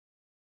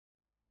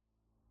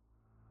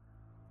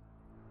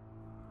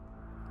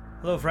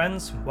Hello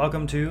friends,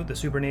 welcome to the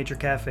Supernature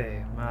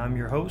Cafe. I'm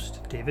your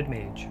host, David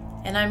Mage.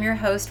 And I'm your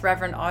host,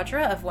 Reverend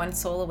Audra of One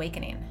Soul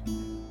Awakening.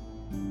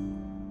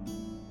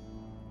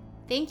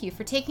 Thank you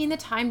for taking the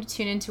time to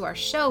tune into our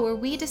show where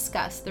we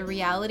discuss the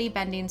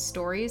reality-bending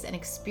stories and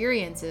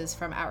experiences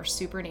from our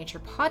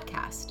Supernature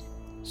podcast.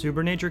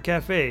 Supernature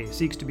Cafe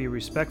seeks to be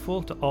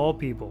respectful to all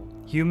people,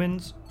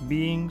 humans,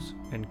 beings,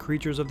 and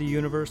creatures of the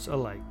universe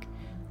alike.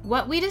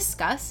 What we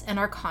discuss and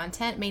our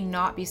content may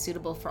not be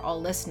suitable for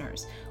all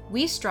listeners.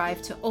 We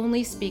strive to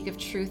only speak of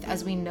truth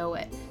as we know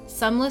it.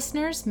 Some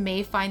listeners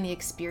may find the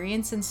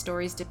experience and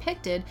stories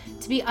depicted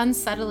to be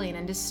unsettling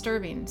and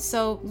disturbing,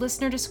 so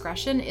listener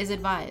discretion is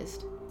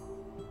advised.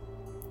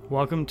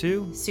 Welcome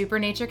to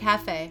Supernature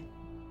Cafe.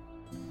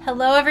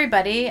 Hello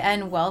everybody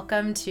and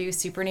welcome to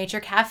Supernature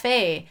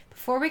Cafe.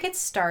 Before we get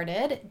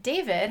started,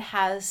 David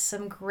has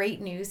some great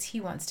news he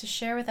wants to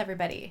share with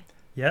everybody.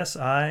 Yes,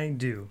 I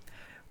do.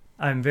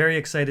 I'm very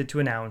excited to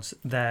announce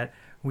that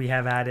we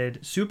have added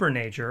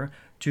Supernature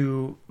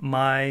to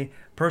my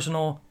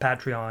personal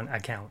Patreon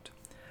account.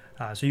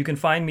 So you can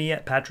find me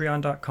at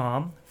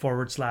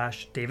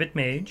patreon.com/David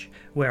Mage,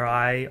 where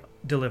I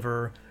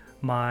deliver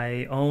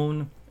my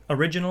own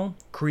original,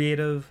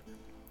 creative,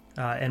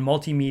 and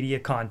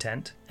multimedia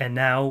content. And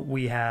now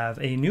we have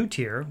a new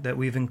tier that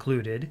we've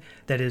included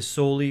that is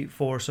solely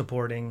for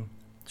supporting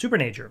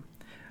Supernature,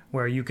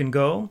 where you can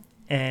go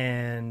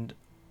and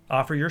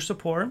offer your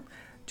support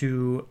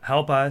to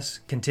help us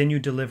continue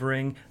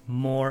delivering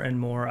more and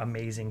more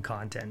amazing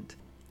content.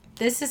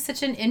 This is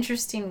such an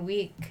interesting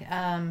week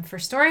for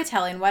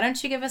storytelling. Why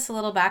don't you give us a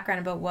little background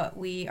about what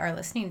we are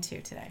listening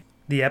to today?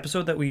 The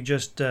episode that we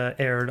just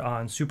aired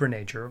on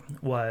Supernature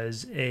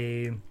was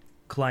a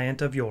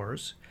client of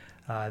yours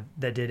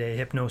that did a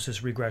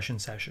hypnosis regression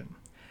session.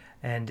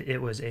 And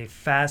it was a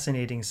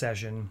fascinating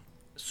session,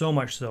 so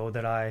much so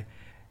that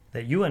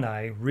you and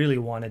I really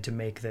wanted to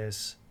make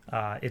this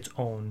its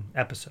own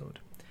episode.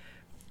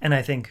 And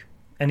I think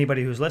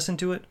anybody who's listened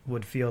to it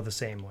would feel the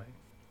same way.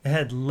 It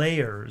had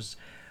layers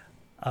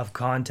of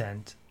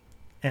content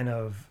and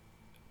of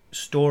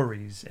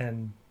stories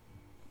and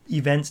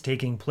events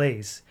taking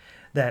place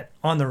that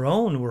on their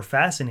own were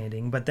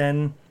fascinating, but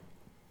then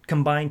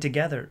combined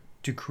together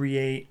to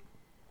create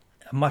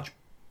a much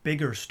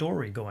bigger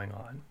story going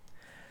on.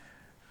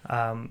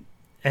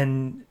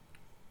 And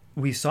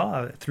we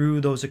saw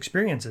through those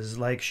experiences,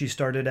 like she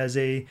started as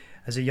a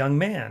young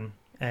man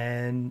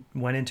and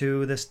went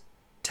into this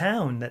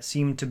town that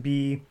seemed to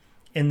be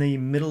in the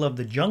middle of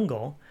the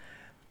jungle,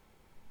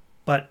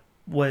 but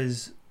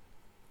was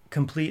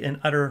complete and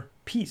utter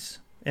peace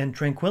and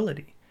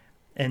tranquility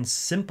and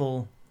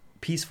simple,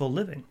 peaceful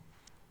living.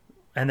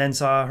 And then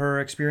saw her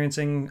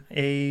experiencing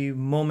a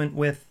moment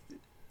with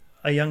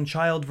a young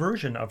child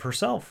version of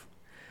herself.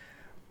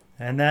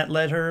 And that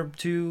led her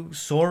to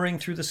soaring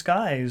through the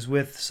skies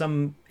with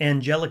some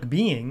angelic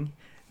being,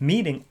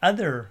 meeting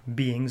other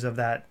beings of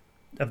that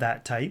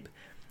type,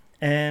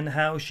 and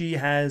how she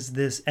has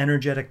this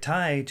energetic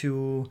tie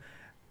to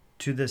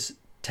this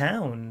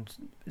town,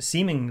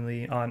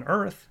 seemingly on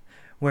Earth,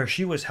 where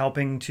she was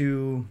helping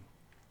to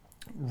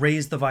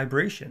raise the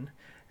vibration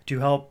to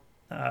help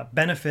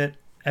benefit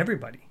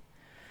everybody.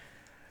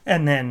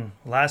 And then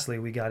lastly,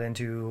 we got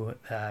into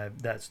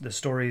the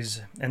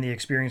stories and the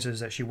experiences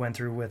that she went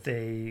through with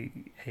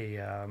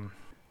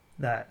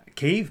that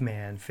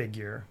caveman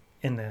figure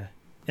in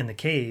the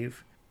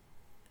cave.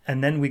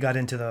 And then we got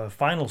into the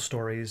final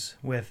stories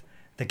with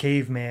the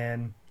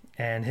caveman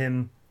and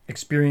him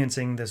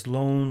experiencing this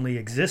lonely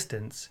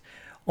existence,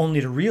 only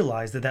to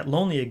realize that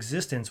lonely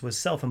existence was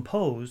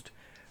self-imposed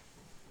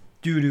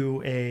due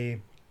to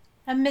a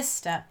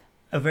misstep,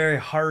 a very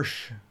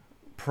harsh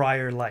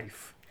prior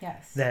life.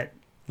 Yes. That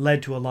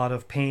led to a lot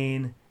of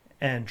pain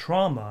and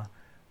trauma,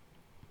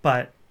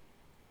 but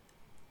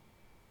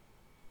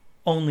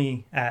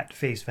only at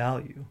face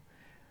value.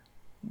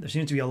 There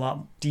seems to be a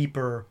lot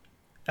deeper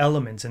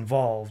elements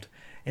involved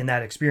in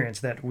that experience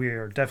that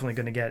we're definitely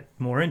going to get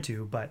more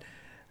into, but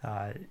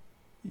at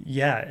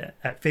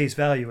face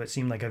value it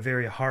seemed like a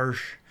very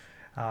harsh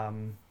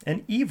and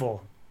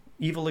evil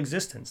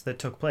existence that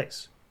took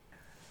place.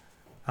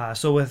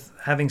 So with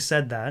having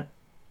said that,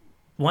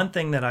 one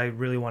thing that I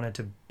really wanted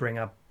to bring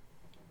up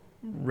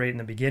right in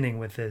the beginning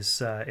with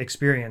this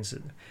experience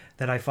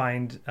that I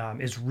find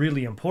is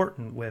really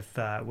important with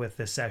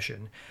this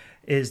session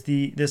is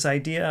this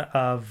idea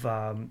of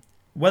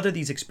whether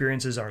these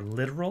experiences are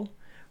literal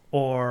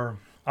or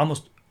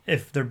almost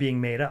if they're being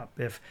made up.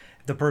 If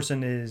the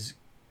person is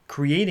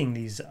creating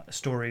these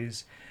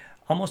stories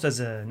almost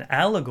as an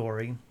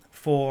allegory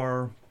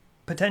for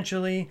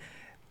potentially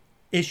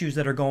issues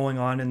that are going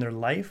on in their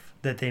life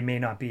that they may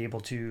not be able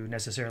to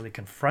necessarily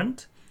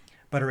confront,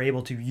 but are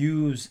able to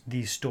use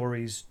these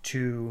stories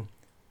to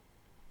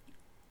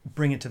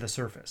bring it to the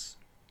surface.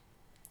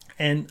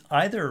 And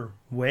either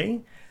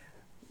way,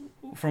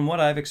 from what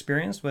I've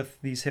experienced with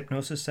these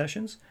hypnosis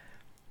sessions,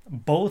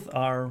 both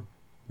are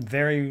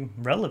very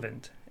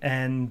relevant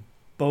and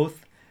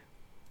both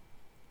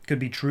could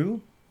be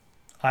true.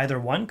 Either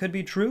one could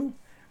be true.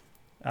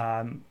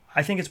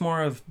 I think it's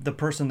more of the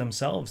person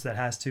themselves that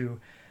has to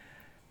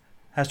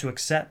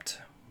accept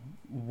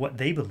what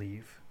they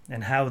believe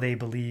and how they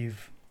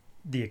believe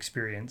the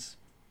experience,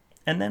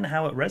 and then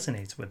how it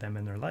resonates with them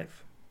in their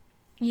life.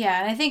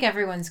 Yeah, and I think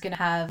everyone's going to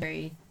have a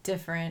very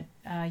different,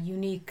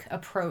 unique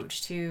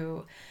approach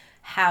to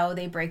how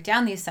they break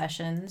down these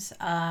sessions.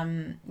 There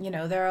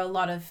are a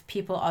lot of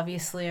people,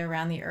 obviously,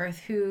 around the earth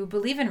who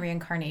believe in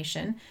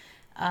reincarnation.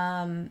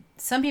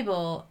 Some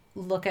people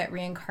look at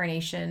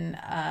reincarnation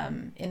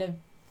in a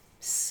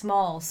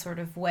small sort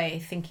of way,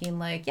 thinking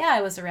like, yeah,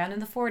 I was around in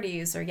the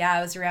 40s, or yeah,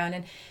 I was around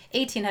in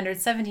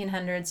 1800s,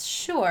 1700s.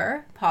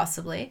 Sure,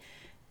 possibly.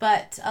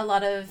 But a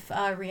lot of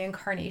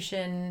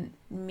reincarnation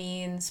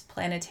means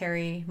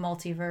planetary,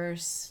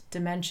 multiverse,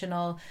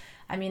 dimensional.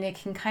 I mean, it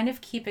can kind of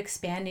keep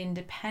expanding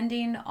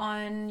depending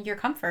on your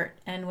comfort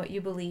and what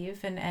you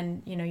believe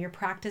and your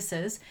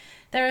practices.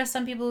 There are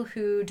some people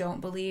who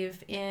don't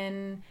believe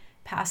in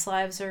past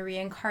lives or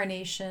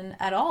reincarnation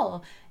at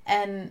all.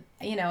 And,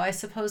 I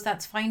suppose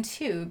that's fine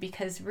too,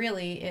 because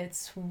really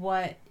it's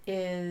what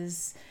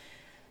is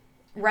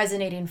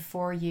resonating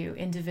for you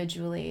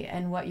individually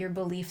and what your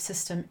belief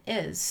system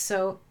is.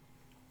 So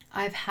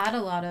I've had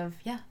a lot of,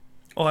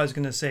 Oh, I was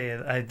going to say,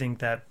 I think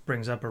that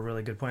brings up a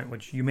really good point,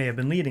 which you may have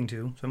been leading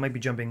to, so I might be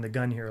jumping the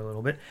gun here a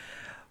little bit.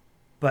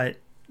 But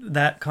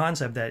that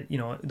concept that,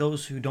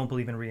 those who don't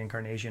believe in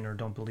reincarnation or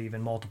don't believe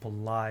in multiple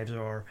lives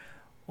or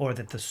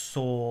that the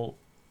soul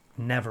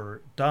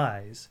never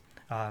dies,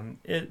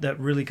 that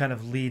really kind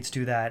of leads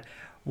to that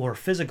we're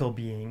physical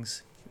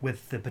beings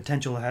with the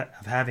potential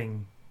of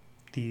having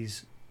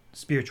these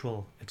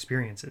spiritual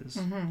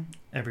experiences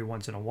every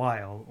once in a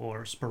while,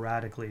 or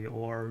sporadically,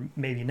 or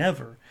maybe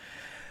never.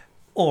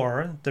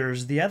 Or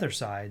there's the other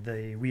side,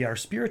 we are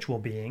spiritual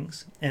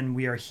beings and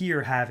we are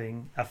here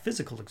having a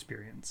physical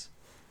experience.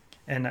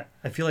 And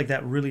I feel like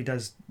that really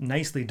does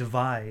nicely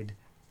divide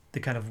the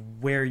kind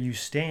of where you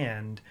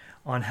stand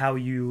on how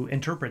you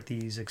interpret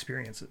these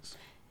experiences.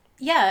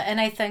 Yeah, and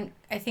I think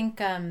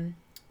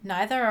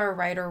neither are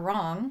right or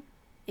wrong.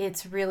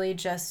 It's really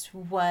just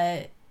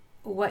what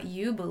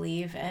you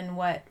believe and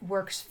what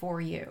works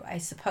for you. I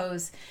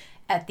suppose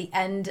at the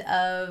end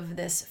of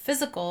this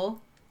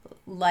physical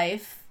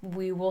life,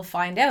 we will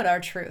find out our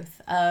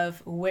truth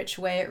of which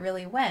way it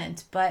really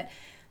went. But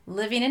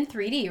living in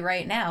 3D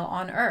right now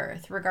on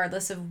Earth,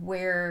 regardless of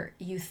where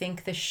you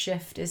think the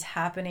shift is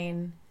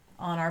happening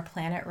on our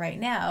planet right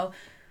now,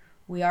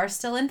 we are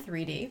still in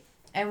 3D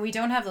and we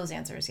don't have those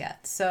answers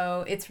yet.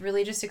 So it's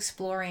really just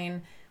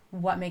exploring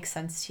what makes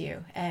sense to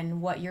you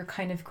and what you're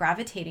kind of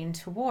gravitating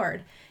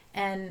toward.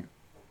 And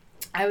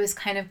I was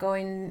kind of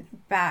going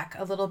back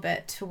a little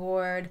bit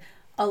toward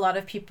a lot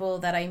of people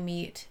that I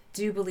meet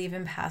do believe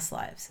in past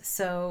lives.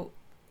 So,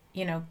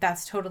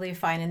 that's totally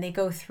fine. And they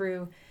go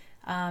through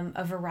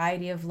a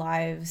variety of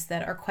lives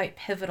that are quite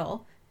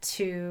pivotal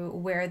to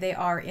where they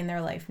are in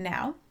their life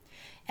now.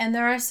 And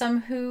there are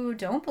some who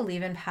don't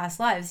believe in past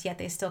lives, yet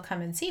they still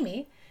come and see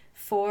me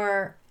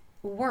for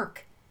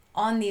work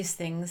on these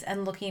things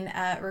and looking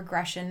at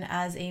regression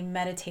as a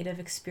meditative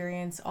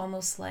experience,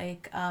 almost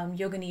like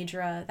yoga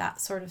nidra, that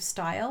sort of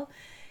style.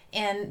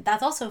 And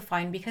that's also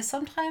fine, because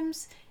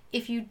sometimes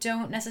if you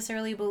don't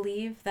necessarily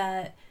believe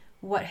that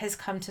what has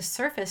come to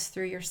surface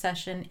through your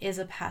session is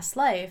a past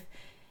life,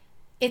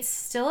 it's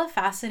still a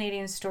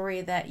fascinating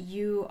story that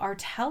you are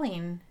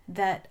telling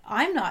that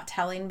I'm not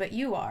telling, but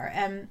you are.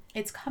 And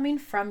it's coming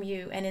from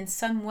you. And in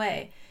some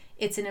way,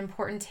 it's an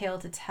important tale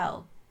to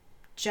tell,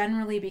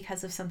 generally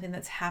because of something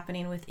that's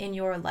happening within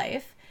your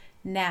life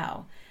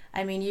now.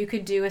 I mean, you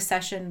could do a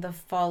session the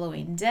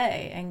following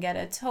day and get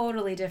a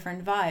totally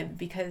different vibe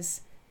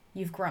because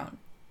you've grown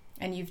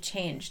and you've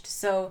changed.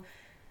 So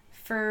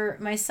for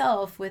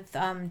myself with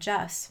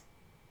Jess,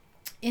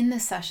 in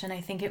this session,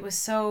 I think it was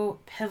so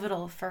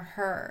pivotal for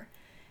her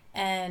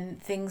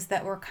and things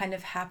that were kind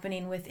of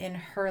happening within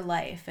her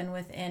life and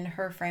within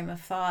her frame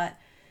of thought,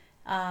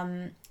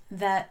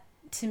 that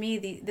to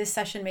me, this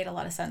session made a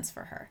lot of sense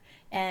for her.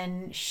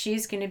 And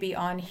she's going to be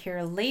on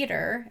here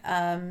later.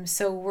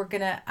 So we're going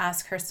to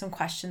ask her some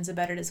questions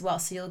about it as well.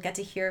 So you'll get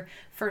to hear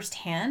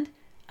firsthand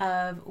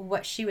of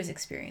what she was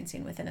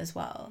experiencing within as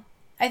well.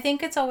 I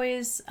think it's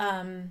always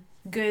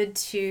good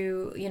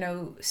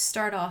to,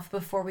 start off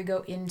before we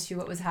go into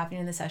what was happening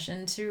in the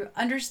session to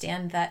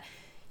understand that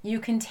you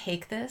can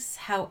take this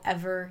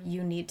however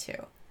you need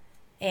to.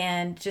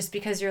 And just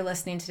because you're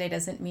listening today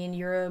doesn't mean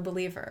you're a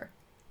believer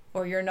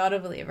or you're not a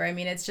believer. I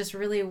mean, it's just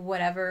really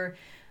whatever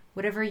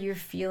you're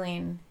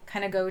feeling,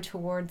 kind of go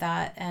toward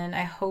that. And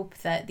I hope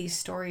that these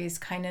stories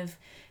kind of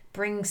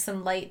bring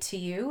some light to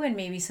you and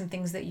maybe some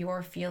things that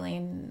you're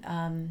feeling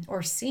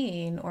or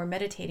seeing or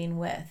meditating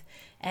with,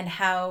 and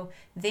how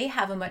they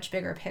have a much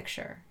bigger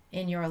picture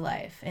in your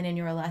life and in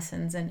your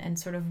lessons and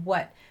sort of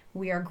what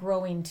we are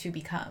growing to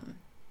become.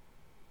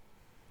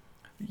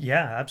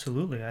 Yeah,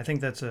 absolutely. I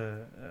think that's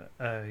a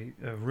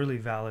really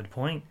valid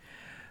point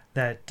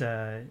that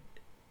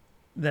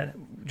that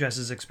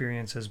Jess's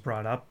experience has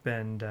brought up,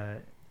 and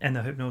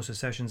the hypnosis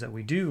sessions that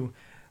we do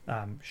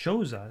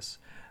shows us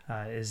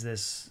is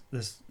this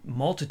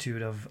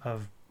multitude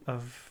of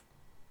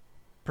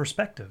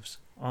perspectives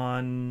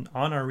on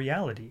our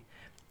reality.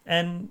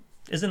 And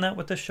isn't that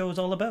what this show is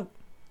all about?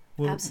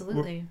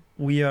 Absolutely.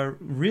 We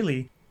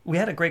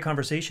had a great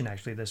conversation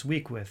actually this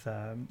week with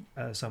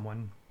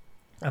someone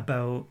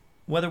about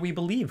whether we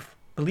believe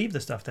the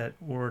stuff that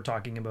we're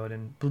talking about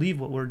and believe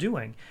what we're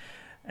doing.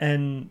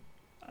 And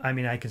I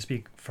mean, I can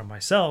speak for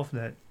myself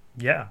that,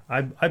 yeah,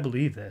 I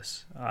believe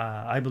this.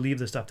 I believe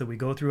the stuff that we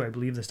go through. I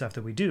believe the stuff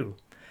that we do.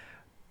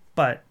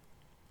 But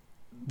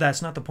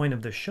that's not the point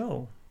of the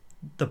show.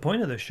 The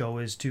point of the show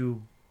is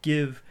to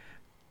give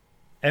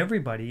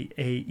everybody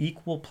a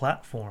equal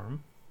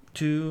platform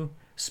to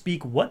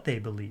speak what they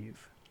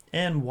believe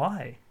and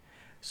why.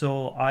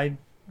 So I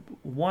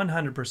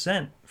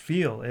 100%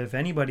 feel if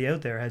anybody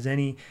out there has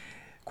any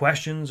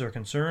questions or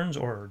concerns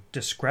or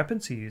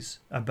discrepancies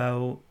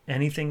about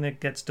anything that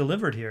gets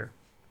delivered here,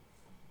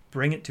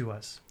 bring it to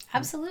us.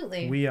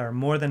 Absolutely. We are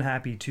more than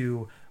happy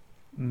to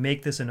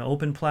make this an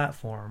open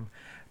platform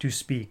to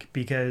speak,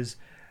 because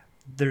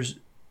there's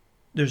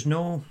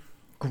no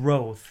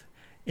growth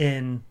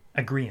in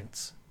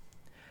agreements.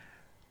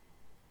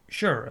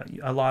 Sure,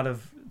 a lot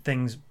of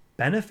things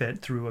benefit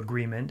through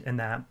agreement and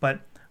that,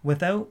 but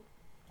without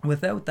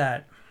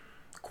that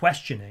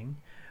questioning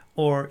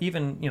or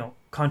even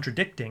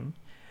contradicting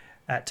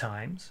at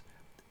times,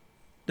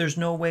 there's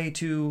no way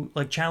to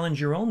challenge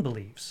your own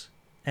beliefs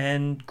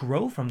and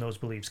grow from those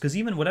beliefs. Because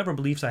even whatever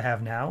beliefs I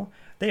have now,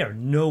 they are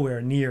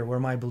nowhere near where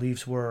my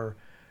beliefs were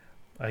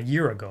a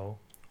year ago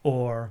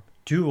or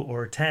 2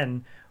 or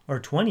 10 or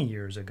 20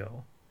 years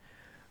ago.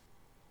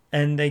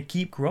 And they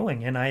keep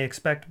growing, and I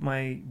expect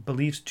my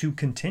beliefs to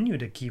continue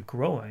to keep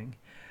growing,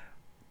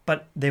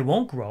 but they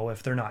won't grow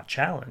if they're not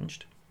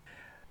challenged.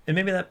 And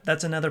maybe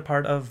that's another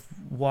part of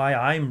why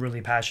I'm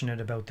really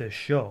passionate about this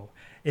show,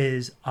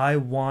 is I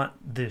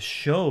want this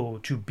show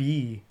to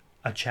be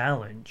a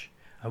challenge.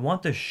 I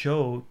want this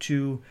show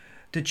to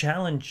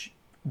challenge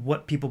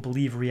what people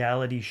believe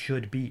reality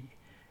should be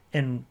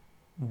and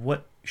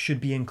what should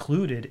be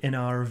included in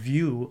our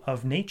view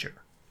of nature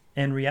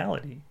and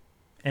reality,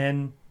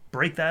 and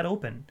break that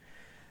open.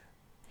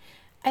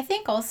 I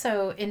think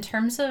also in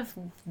terms of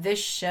this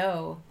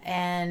show,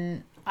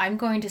 and I'm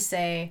going to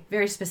say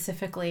very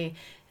specifically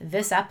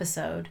this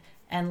episode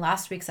and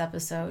last week's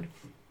episode,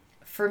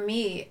 for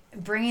me,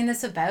 bringing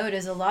this about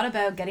is a lot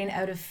about getting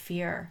out of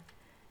fear.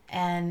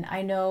 And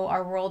I know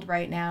our world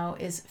right now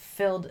is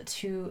filled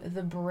to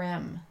the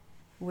brim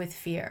with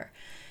fear.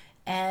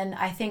 And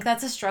I think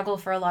that's a struggle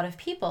for a lot of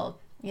people.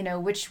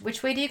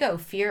 Which way do you go,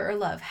 fear or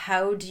love?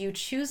 How do you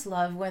choose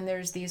love when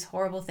there's these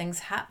horrible things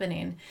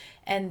happening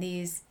and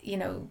these,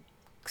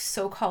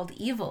 so-called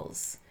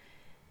evils?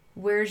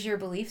 Where's your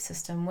belief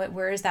system?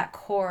 Where is that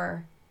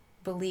core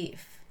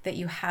belief that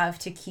you have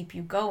to keep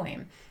you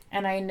going?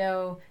 And I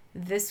know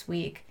this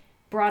week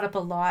brought up a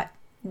lot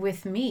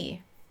with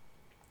me.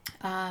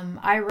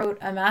 I wrote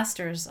a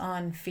master's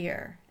on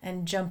fear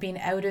and jumping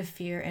out of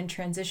fear and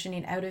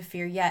transitioning out of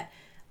fear, yet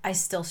I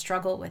still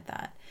struggle with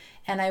that.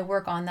 And I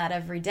work on that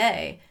every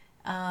day.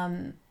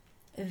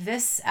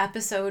 This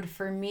episode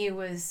for me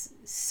was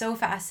so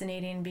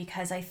fascinating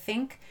because I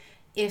think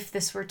if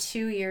this were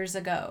 2 years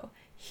ago,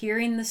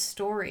 hearing the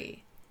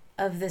story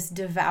of this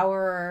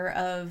devourer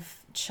of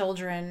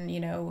children,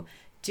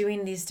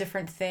 doing these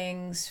different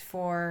things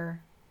for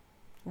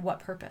what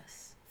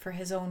purpose? For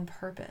his own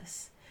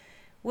purpose,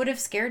 would have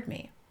scared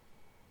me.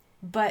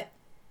 But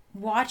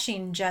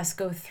watching Jess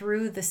go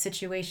through the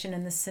situation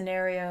and the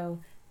scenario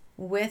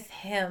with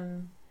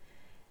him,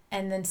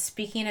 and then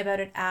speaking about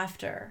it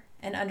after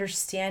and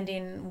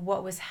understanding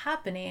what was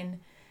happening,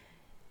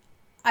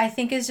 I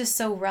think is just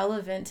so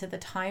relevant to the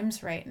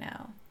times right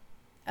now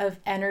of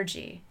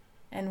energy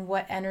and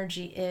what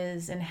energy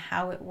is and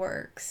how it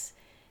works,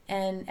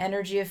 and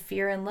energy of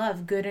fear and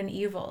love, good and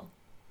evil.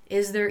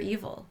 Is there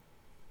evil?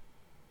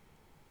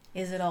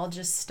 Is it all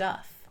just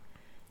stuff?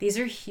 These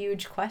are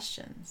huge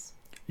questions.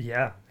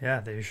 Yeah,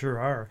 they sure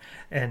are.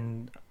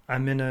 And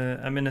I'm in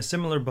a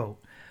similar boat,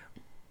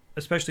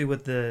 especially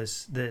with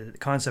the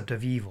concept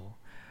of evil.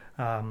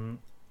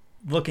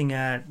 Looking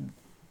at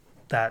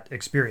that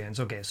experience.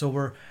 Okay, so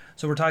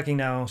we're talking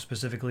now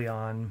specifically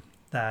on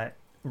that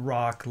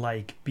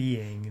rock-like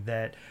being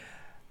that.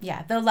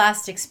 Yeah, the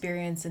last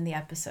experience in the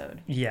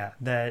episode. Yeah,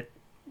 that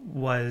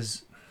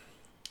was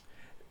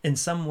in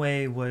some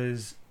way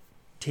was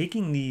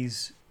taking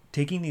these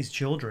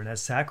children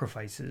as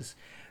sacrifices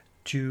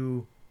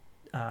to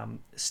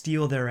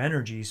steal their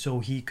energy so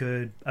he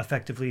could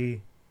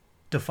effectively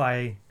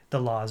defy the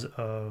laws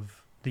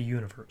of the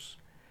universe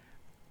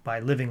by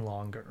living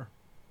longer,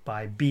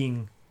 by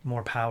being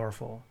more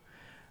powerful.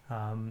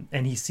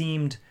 And he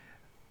seemed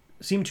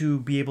to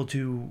be able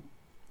to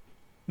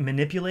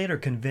manipulate or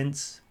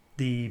convince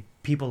the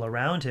people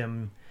around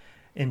him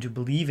into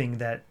believing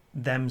that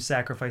them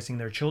sacrificing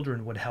their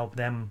children would help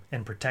them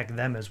and protect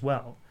them as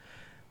well.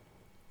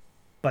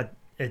 But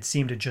it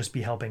seemed to just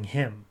be helping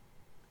him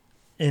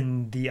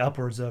in the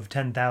upwards of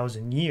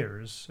 10,000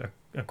 years,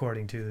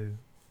 according to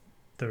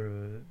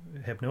the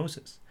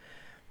hypnosis.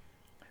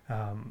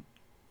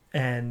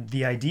 And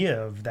the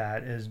idea of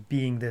that as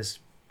being this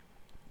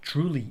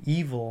truly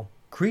evil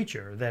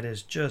creature that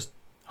is just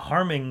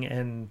harming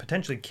and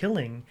potentially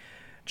killing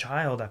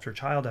child after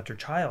child after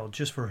child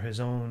just for his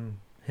own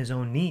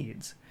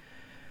needs.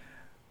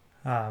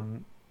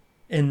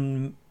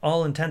 In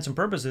all intents and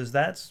purposes,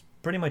 that's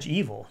pretty much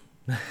evil.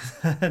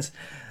 That's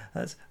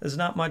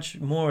not much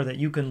more that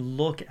you can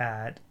look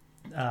at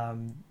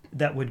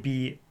that would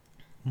be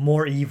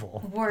more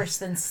evil. Worse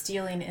than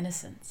stealing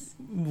innocence.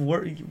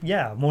 More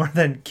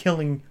than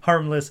killing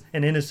harmless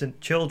and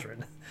innocent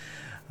children.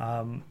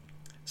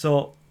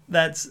 So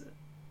that's,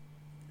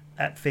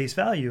 at face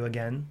value,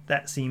 again,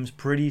 that seems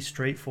pretty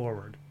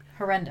straightforward.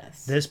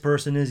 Horrendous. This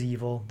person is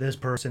evil. This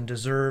person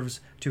deserves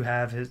to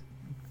have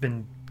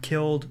been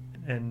killed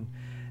and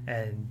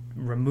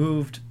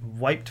removed,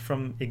 wiped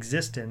from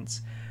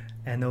existence,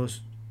 and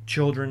those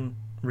children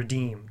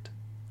redeemed.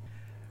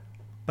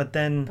 But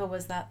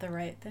was that the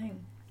right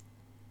thing?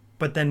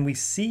 But then we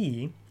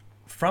see,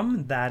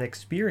 from that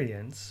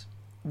experience,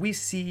 we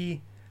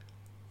see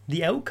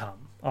the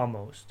outcome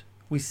almost.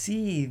 We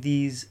see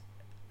these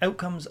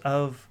outcomes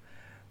of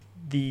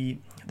the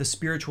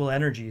spiritual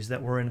energies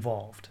that were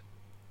involved.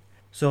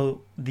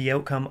 So the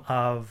outcome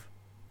of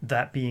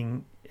that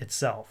being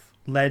itself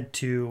led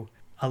to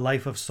a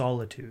life of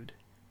solitude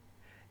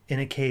in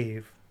a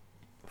cave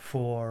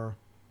for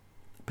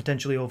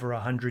potentially over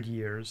 100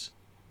 years.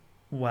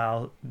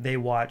 While they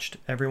watched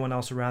everyone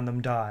else around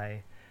them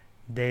die,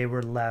 they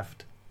were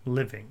left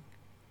living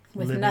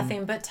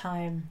nothing but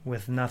time.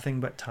 With nothing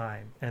but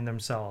time and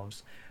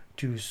themselves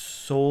to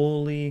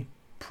solely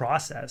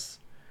process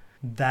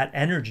that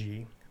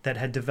energy that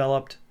had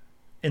developed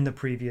in the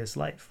previous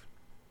life.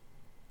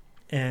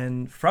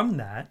 And from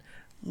that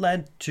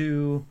led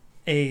to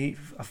a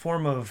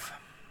form of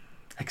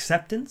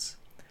acceptance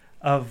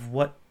of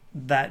what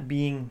that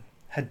being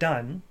had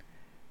done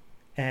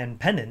and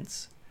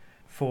penance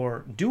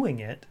for doing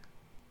it,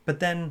 but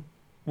then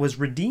was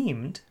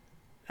redeemed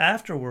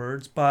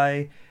afterwards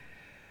by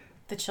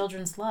the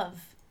children's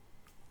love.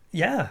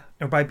 Yeah,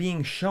 or by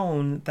being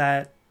shown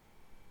that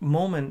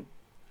moment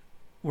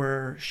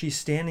where she's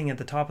standing at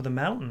the top of the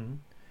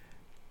mountain,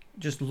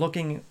 just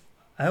looking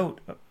out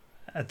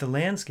at the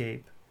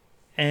landscape,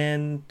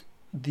 and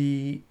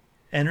the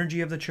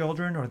energy of the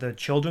children, or the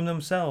children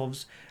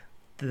themselves,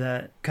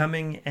 that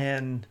coming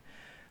and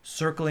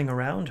circling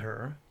around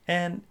her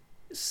and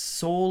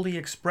solely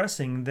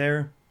expressing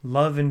their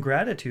love and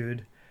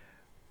gratitude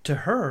to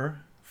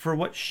her for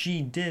what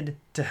she did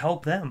to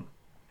help them.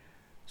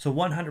 So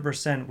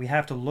 100% we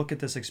have to look at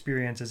this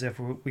experience as if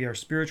we are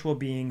spiritual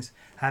beings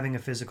having a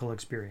physical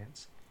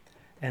experience,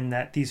 and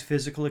that these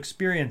physical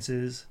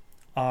experiences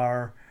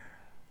are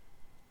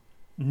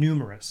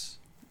numerous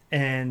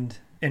and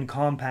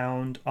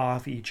compound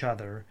off each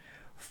other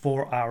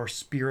for our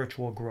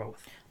spiritual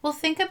growth. Well,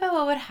 think about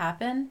what would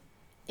happen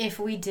if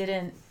we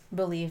didn't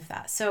believe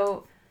that.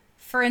 So,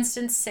 for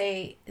instance,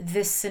 say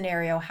this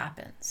scenario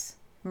happens.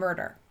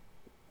 Murder.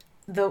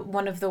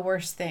 One of the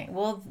worst thing.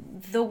 Well,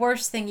 the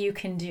worst thing you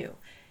can do.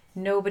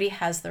 Nobody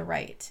has the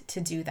right to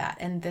do that.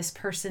 And this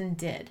person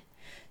did.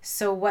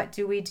 So what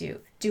do?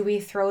 Do we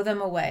throw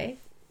them away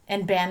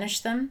and banish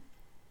them?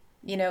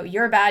 You know,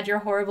 you're bad, you're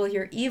horrible,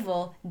 you're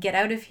evil. Get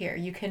out of here.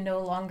 You can no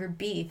longer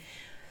be.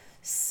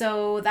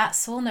 So that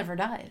soul never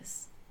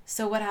dies.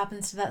 So what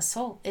happens to that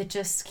soul? It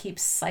just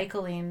keeps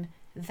cycling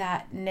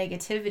that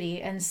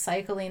negativity and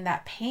cycling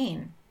that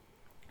pain.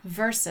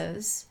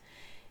 Versus,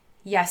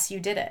 yes, you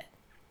did it.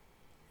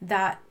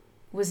 That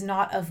was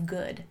not of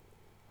good.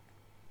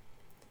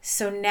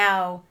 So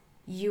now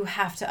you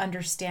have to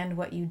understand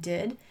what you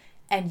did,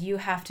 and you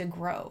have to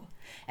grow.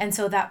 And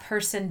so that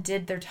person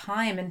did their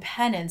time and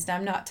penance. Now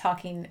I'm not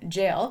talking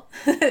jail,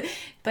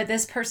 but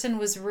this person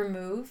was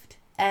removed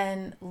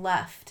and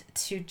left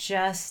to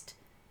just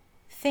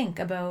think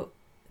about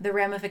the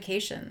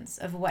ramifications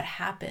of what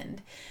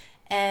happened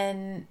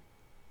and,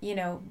 you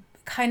know,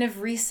 kind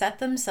of reset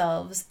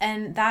themselves.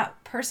 And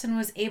that person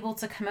was able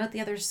to come out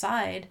the other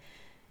side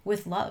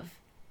with love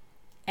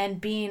and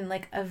being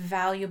like a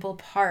valuable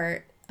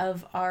part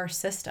of our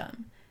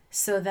system,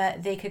 so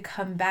that they could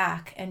come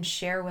back and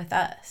share with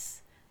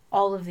us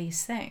all of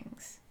these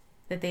things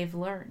that they've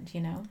learned, you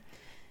know?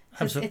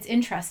 It's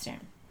interesting.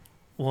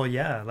 Well,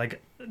 yeah,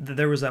 like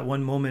there was that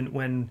one moment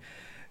when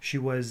she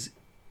was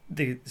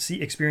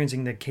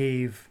experiencing that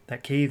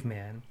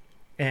caveman,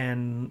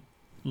 and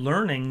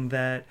learning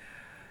that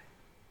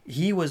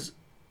he was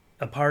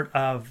a part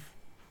of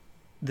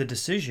the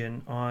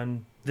decision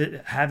on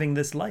having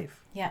this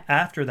life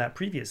after that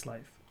previous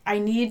life. I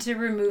need to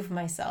remove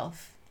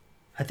myself.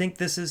 I think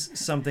this is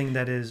something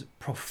that is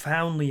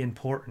profoundly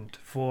important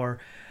for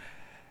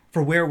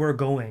where we're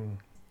going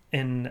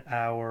in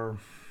our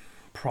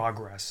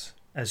progress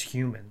as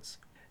humans,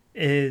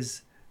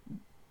 is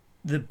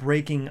the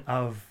breaking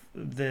of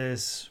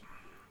this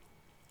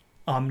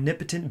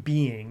omnipotent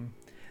being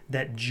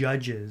that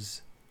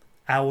judges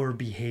our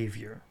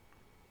behavior.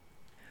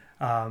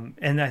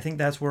 And I think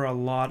that's where a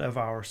lot of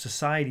our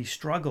society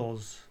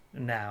struggles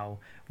now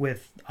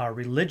with our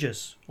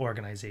religious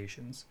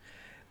organizations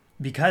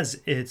because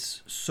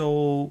it's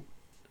so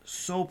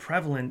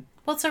prevalent.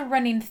 Well, it's a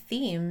running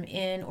theme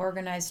in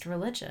organized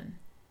religion.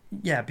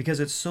 Yeah, because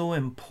it's so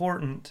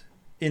important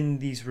in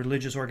these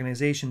religious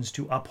organizations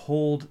to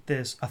uphold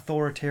this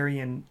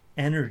authoritarian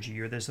energy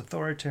or this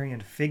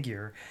authoritarian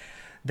figure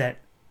that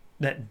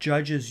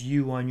judges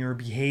you on your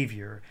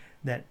behavior,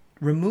 that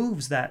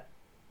removes that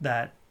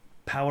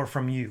power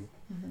from you.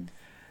 Mm-hmm.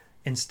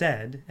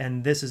 Instead,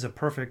 and this is a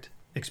perfect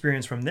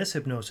experience from this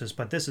hypnosis,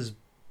 but this is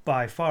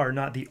by far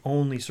not the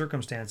only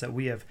circumstance that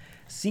we have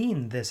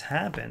seen this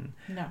happen.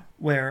 No.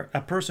 Where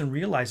a person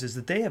realizes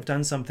that they have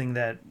done something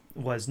that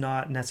was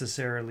not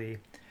necessarily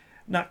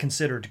not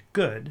considered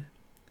good,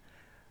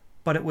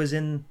 but it was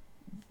in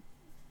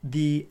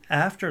the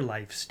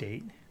afterlife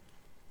state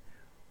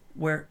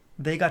where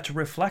they got to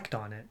reflect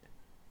on it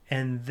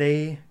and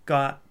they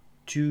got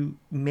to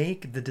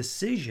make the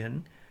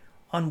decision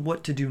on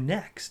what to do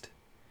next.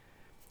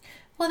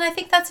 Well, and I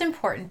think that's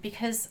important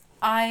because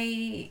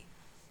I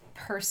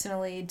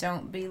personally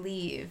don't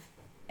believe,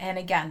 and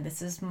again,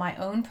 this is my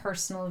own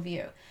personal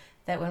view,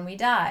 that when we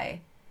die,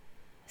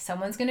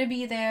 someone's going to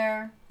be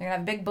there, they're going to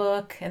have a big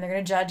book, and they're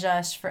going to judge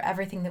us for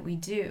everything that we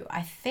do.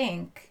 I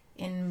think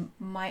in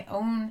my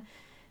own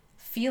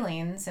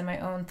feelings and my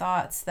own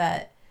thoughts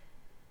that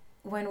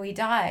when we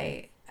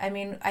die, I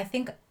mean, I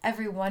think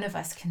every one of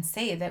us can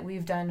say that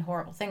we've done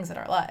horrible things in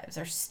our lives,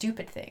 or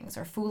stupid things,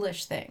 or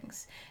foolish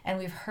things, and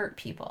we've hurt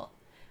people.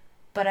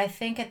 But I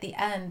think at the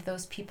end,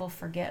 those people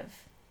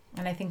forgive.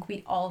 And I think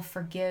we all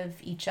forgive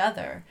each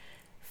other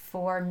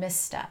for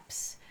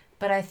missteps.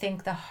 But I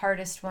think the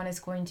hardest one is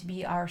going to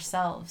be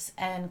ourselves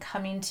and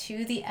coming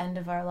to the end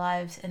of our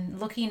lives and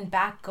looking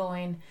back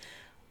going,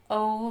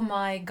 oh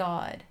my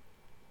God,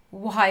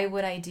 why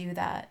would I do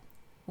that?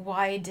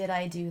 Why did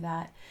I do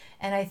that?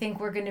 And I think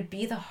we're going to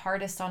be the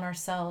hardest on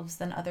ourselves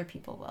than other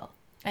people will.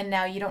 And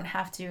now you don't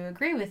have to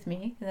agree with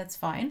me. That's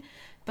fine.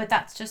 But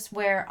that's just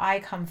where I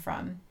come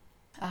from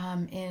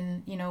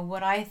in,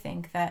 what I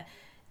think, that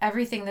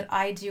everything that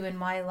I do in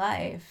my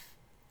life,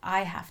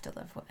 I have to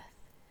live with.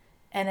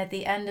 And at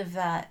the end of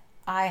that,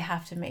 I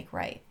have to make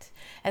right.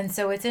 And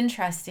so it's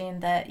interesting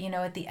that,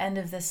 at the end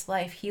of this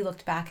life, he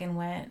looked back and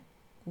went,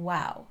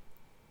 wow,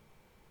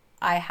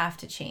 I have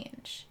to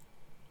change.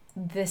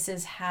 This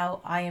is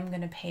how I am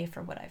going to pay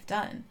for what I've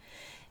done.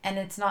 And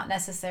it's not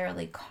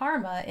necessarily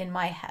karma in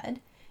my head.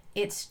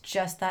 It's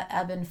just that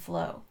ebb and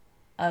flow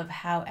of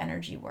how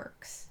energy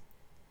works,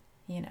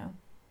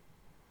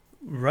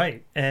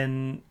 Right.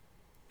 And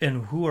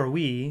who are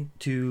we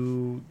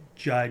to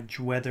judge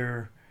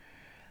whether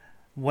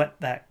what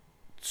that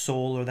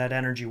soul or that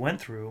energy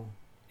went through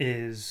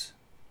is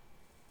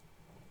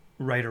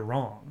right or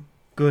wrong,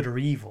 good or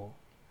evil?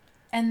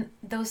 And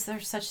those are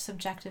such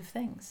subjective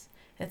things.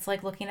 It's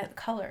like looking at the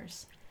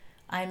colors.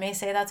 I may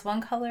say that's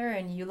one color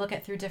and you look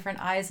at through different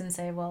eyes and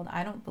say, well,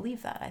 I don't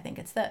believe that. I think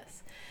it's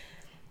this.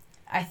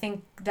 I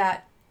think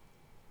that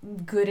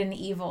good and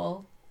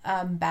evil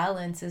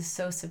balance is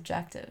so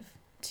subjective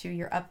to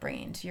your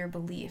upbringing, to your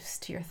beliefs,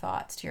 to your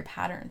thoughts, to your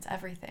patterns,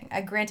 everything.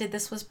 Granted,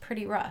 this was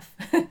pretty rough.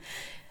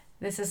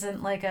 This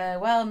isn't like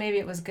maybe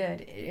it was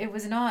good. It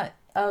was not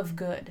of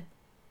good,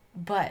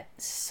 but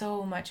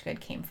so much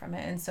good came from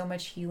it and so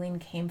much healing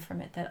came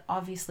from it that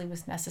obviously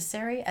was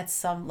necessary at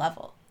some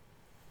level.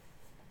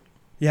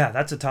 Yeah,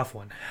 that's a tough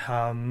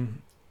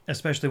one.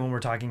 Especially when we're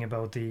talking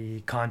about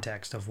the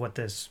context of what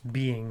this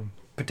being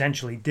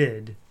potentially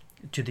did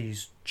to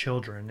these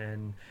children.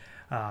 And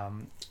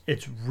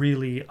it's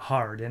really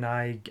hard. And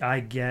I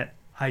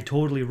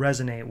totally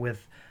resonate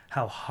with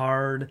how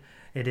hard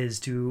it is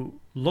to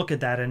look at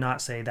that and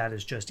not say that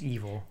is just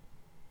evil.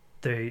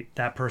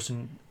 That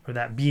person or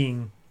that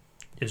being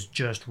is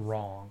just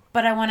wrong.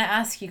 But I want to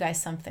ask you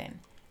guys something.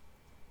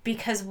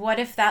 Because what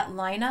if that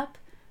lineup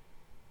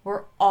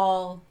were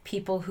all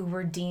people who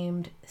were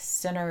deemed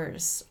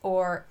sinners,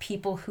 or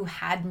people who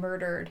had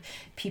murdered,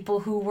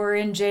 people who were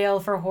in jail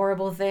for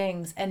horrible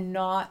things, and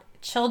not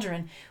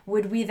children?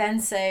 Would we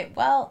then say,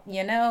 well,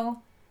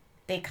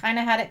 they kind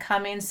of had it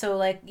coming, so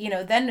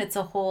then it's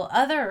a whole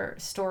other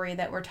story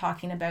that we're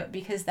talking about,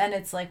 because then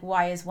it's like,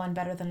 why is one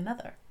better than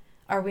another?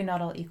 Are we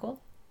not all equal?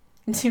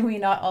 Do we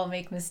not all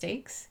make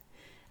mistakes?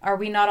 Are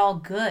we not all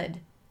good?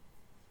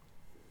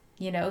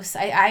 So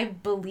I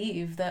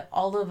believe that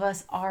all of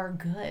us are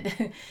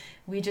good.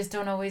 We just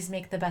don't always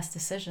make the best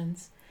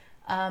decisions.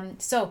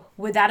 So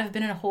would that have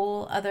been a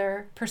whole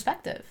other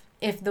perspective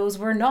if those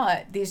were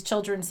not these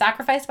children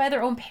sacrificed by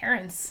their own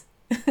parents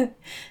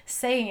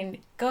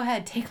saying, go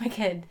ahead, take my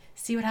kid,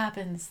 see what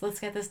happens,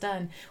 let's get this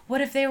done? What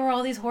if they were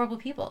all these horrible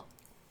people?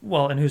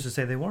 Well, and who's to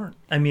say they weren't?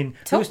 I mean,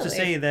 Totally. Who's to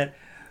say that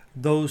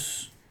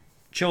those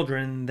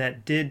children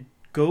that did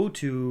go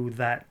to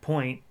that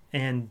point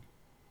and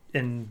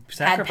sacrifice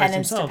had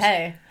penance themselves, to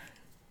pay.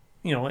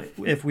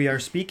 If we are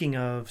speaking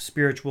of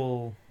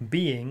spiritual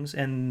beings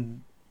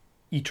and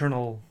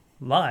eternal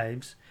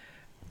lives,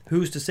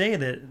 who's to say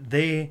that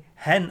they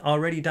hadn't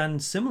already done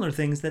similar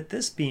things that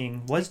this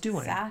being was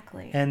doing?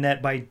 Exactly. And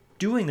that by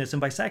doing this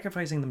and by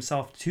sacrificing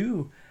themselves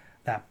to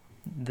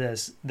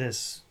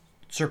this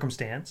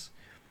circumstance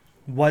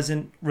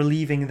wasn't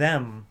relieving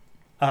them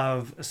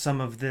of some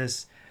of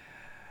this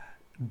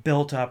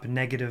built up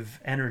negative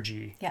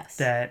energy Yes.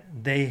 that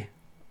they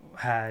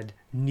had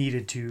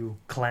needed to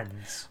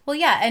cleanse. Well,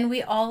 yeah, and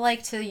we all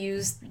like to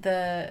use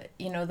the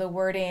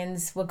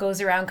wordings, what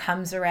goes around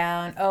comes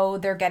around. Oh,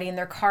 they're getting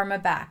their karma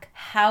back.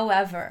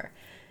 However,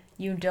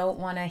 you don't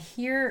want to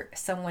hear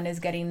someone is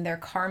getting their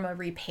karma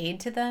repaid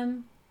to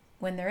them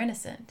when they're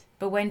innocent.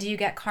 But when do you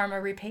get karma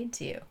repaid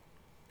to you?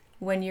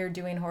 When you're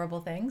doing horrible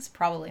things?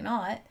 Probably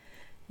not.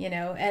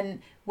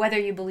 And whether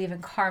you believe in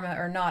karma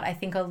or not, I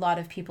think a lot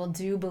of people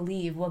do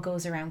believe what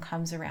goes around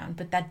comes around,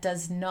 but that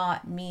does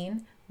not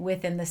mean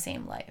within the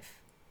same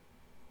life.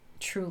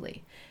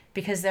 Truly.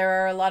 Because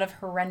there are a lot of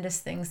horrendous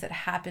things that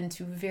happen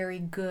to very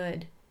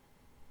good,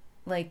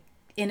 like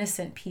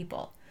innocent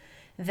people,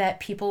 that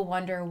people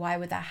wonder, why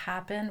would that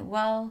happen?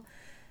 Well,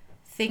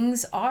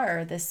 things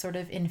are this sort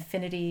of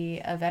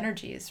infinity of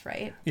energies,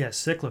 right? Yeah,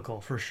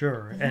 cyclical for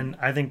sure. And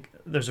I think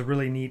there's a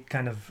really neat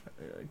kind of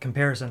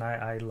comparison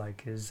I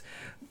like is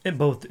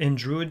both in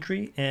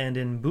Druidry and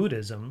in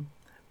Buddhism,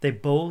 they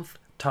both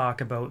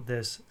talk about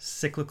this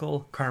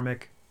cyclical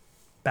karmic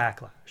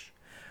backlash,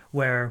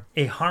 where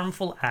a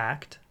harmful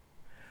act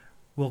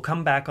will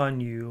come back on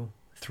you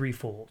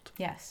threefold.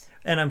 Yes.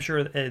 And I'm sure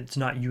it's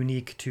not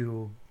unique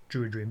to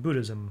Druidry and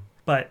Buddhism,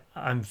 but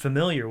I'm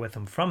familiar with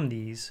them from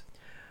these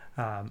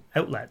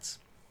outlets,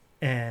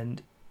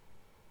 and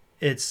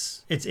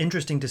it's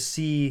interesting to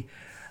see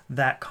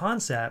that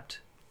concept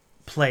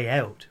play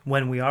out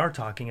when we are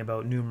talking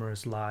about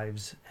numerous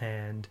lives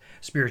and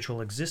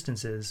spiritual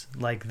existences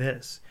like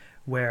this,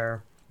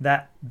 where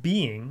that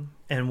being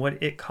and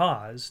what it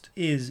caused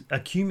is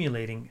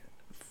accumulating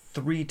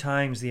 3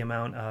 times the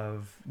amount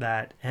of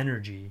that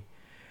energy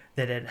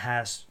that it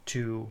has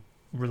to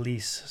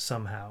release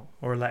somehow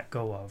or let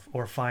go of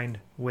or find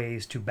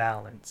ways to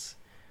balance.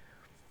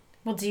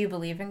 Well, do you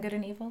believe in good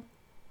and evil?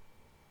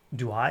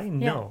 Do I?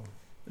 No.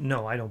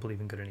 No, I don't believe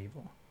in good and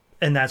evil.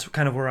 And that's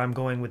kind of where I'm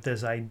going with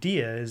this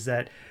idea, is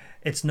that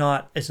it's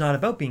not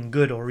about being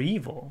good or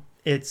evil.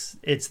 It's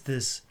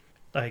this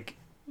like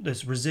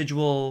this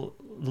residual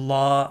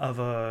law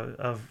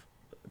of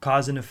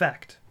cause and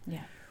effect.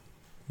 Yeah.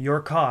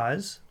 Your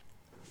cause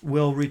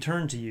will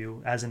return to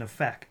you as an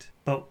effect.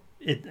 But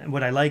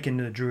what I like in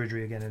the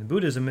Druidry again in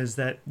Buddhism is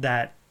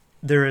that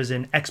there is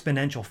an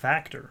exponential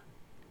factor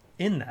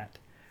in that.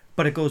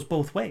 But it goes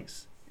both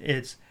ways.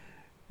 It's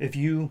if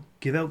you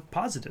give out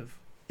positive,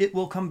 it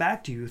will come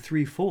back to you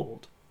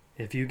threefold.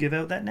 If you give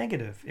out that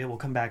negative, it will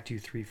come back to you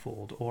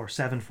threefold or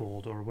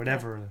sevenfold or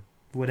whatever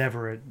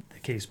the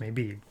case may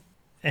be.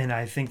 And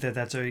I think that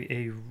that's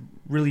a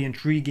really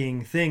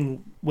intriguing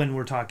thing when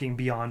we're talking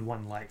beyond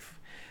one life,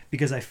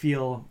 because I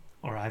feel,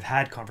 or I've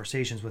had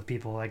conversations with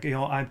people like,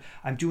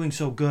 I'm doing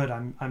so good,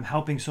 I'm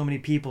helping so many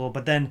people,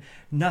 but then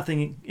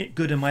nothing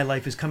good in my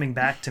life is coming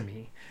back to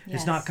me. Yes.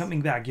 It's not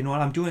coming back. You know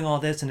what? I'm doing all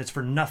this and it's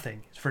for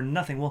nothing. It's for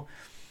nothing. Well,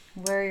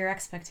 where are your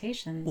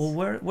expectations?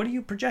 Well, what are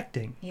you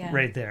projecting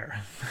right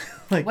there?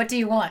 Like, what do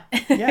you want?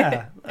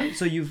 Yeah.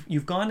 So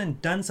you've gone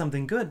and done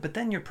something good, but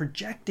then you're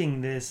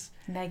projecting this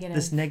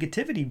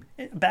negativity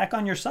back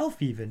on yourself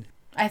even.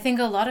 I think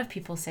a lot of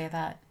people say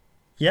that.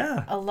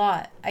 Yeah. A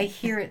lot. I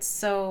hear it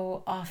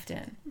so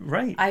often.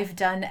 Right. I've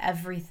done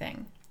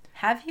everything.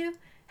 Have you?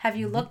 Have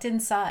you looked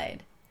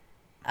inside?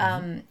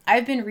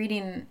 I've been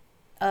reading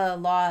a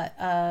lot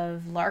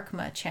of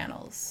Larkma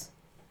channels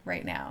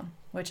right now,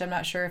 which I'm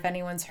not sure if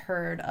anyone's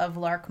heard of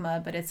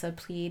Larkma, but it's a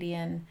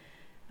Pleiadian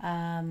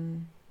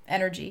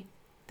energy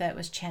that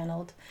was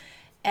channeled.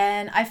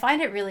 And I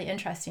find it really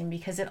interesting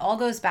because it all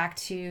goes back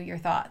to your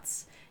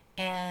thoughts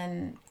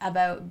and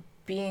about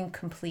being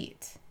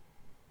complete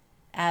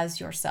as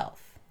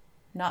yourself,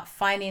 not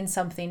finding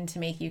something to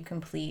make you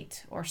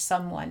complete or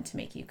someone to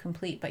make you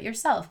complete, but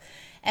yourself.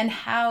 And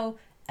how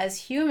as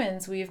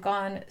humans, we've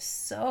gone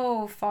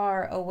so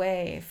far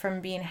away from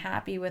being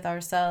happy with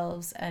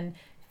ourselves and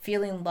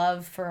feeling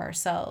love for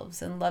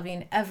ourselves and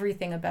loving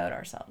everything about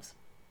ourselves,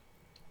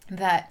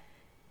 that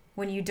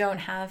when you don't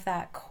have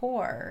that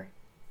core,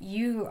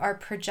 you are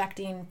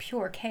projecting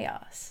pure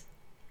chaos,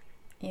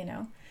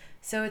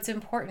 So it's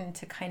important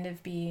to kind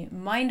of be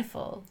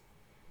mindful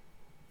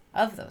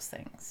of those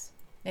things,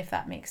 if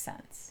that makes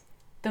sense.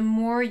 The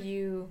more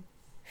you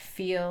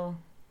feel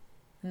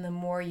and the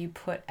more you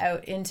put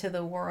out into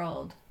the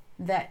world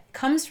that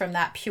comes from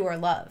that pure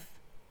love,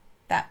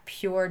 that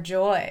pure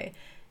joy,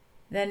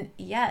 then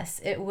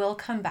yes, it will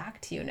come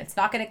back to you. And it's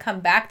not going to come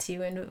back to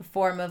you in the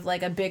form of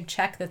like a big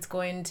check that's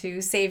going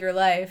to save your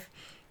life.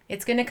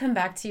 It's going to come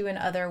back to you in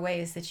other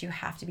ways that you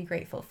have to be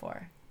grateful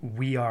for.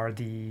 We are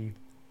the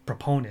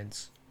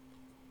proponents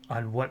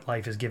on what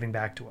life is giving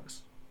back to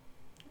us.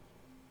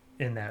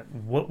 In that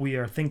what we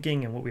are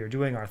thinking and what we are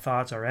doing, our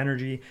thoughts, our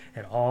energy,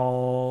 it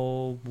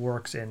all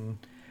works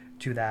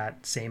into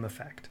that same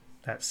effect,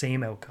 that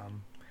same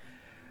outcome.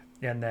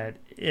 And that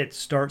it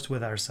starts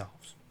with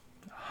ourselves.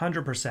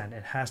 100%.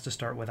 It has to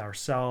start with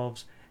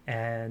ourselves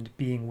and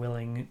being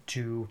willing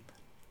to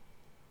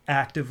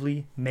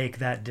actively make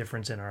that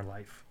difference in our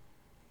life.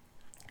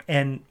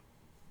 And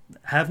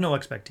have no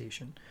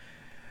expectation.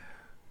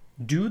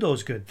 Do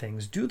those good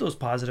things, do those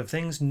positive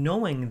things,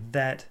 knowing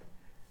that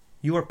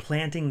you are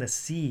planting the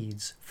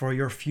seeds for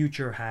your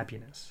future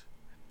happiness.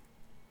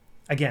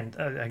 Again,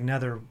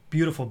 another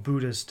beautiful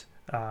Buddhist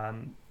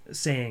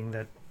saying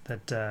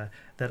that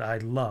I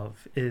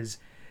love is,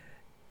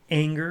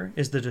 anger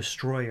is the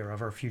destroyer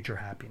of our future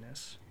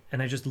happiness.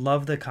 And I just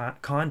love the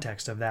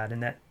context of that,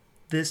 and that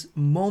this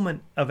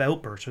moment of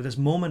outburst, or this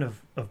moment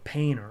of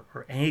pain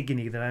or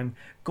agony that I'm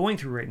going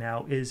through right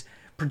now, is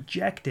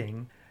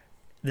projecting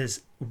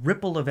this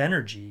ripple of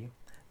energy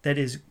that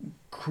is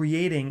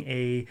creating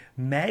a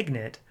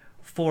magnet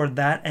for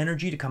that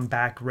energy to come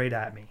back right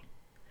at me.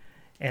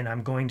 And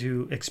I'm going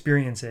to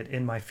experience it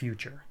in my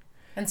future.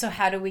 And so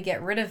how do we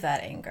get rid of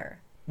that anger?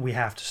 We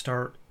have to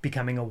start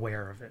becoming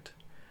aware of it.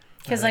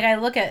 Because I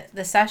look at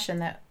the session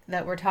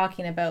that we're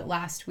talking about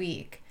last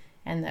week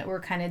and that we're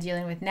kind of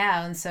dealing with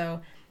now. And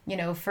so,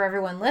 for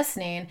everyone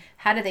listening,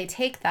 how do they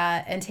take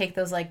that and take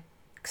those like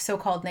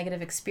so-called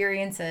negative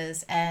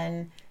experiences,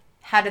 and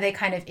how do they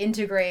kind of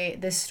integrate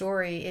this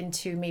story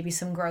into maybe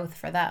some growth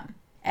for them?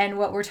 And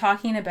what we're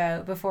talking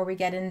about before we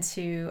get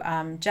into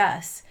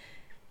Jess,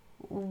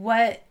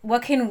 what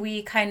can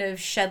we kind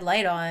of shed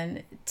light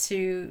on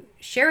to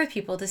share with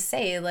people to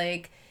say,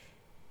 like,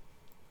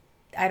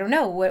 I don't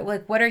know,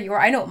 what are your,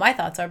 I know what my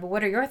thoughts are, but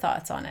what are your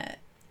thoughts on it,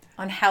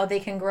 on how they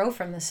can grow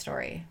from this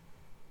story?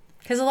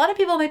 Because a lot of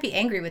people might be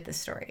angry with this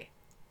story.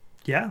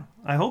 Yeah,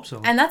 I hope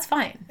so. And that's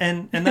fine.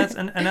 And that's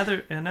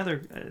another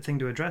thing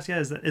to address. Yeah,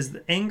 is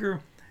that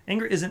anger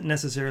isn't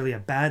necessarily a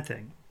bad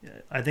thing.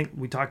 I think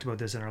we talked about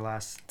this in our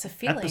last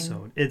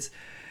episode.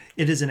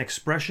 It is an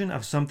expression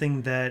of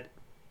something that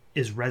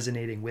is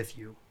resonating with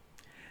you,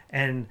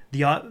 and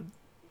the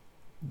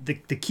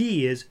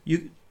key is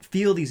you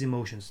feel these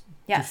emotions.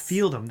 Yes. To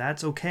feel them,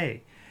 that's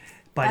okay.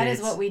 But that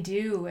is what we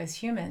do as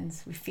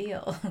humans. We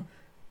feel.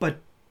 But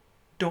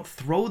don't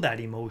throw that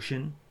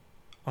emotion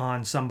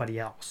on somebody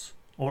else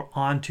or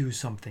onto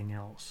something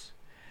else.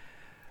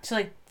 So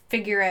like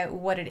figure out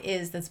what it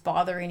is that's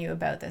bothering you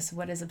about this,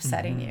 what is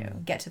upsetting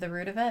you, get to the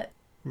root of it.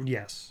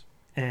 Yes.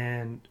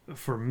 And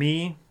for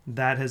me,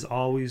 that has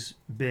always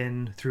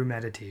been through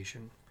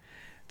meditation,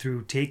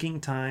 through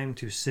taking time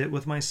to sit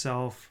with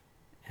myself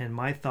and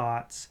my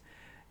thoughts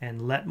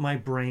and let my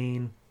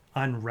brain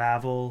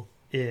unravel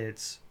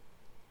its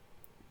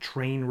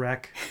train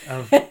wreck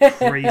of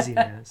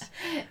craziness.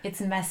 Its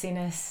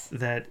messiness.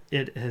 That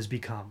it has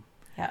become.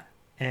 Yeah.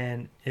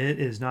 And it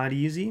is not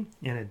easy,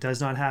 and it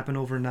does not happen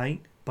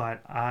overnight,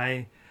 but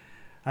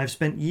I've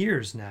spent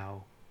years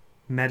now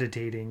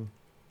meditating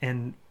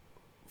and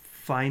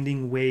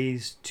finding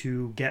ways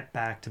to get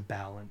back to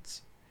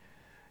balance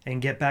and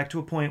get back to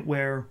a point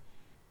where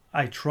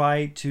I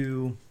try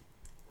to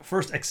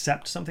first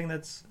accept something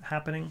that's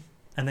happening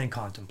and then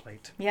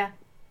contemplate. Yeah.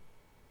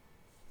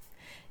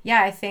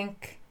 Yeah, I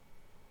think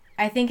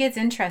it's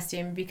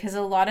interesting because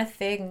a lot of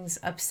things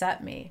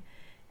upset me.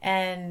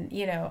 And,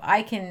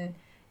 I can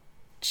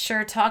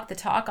sure talk the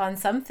talk on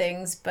some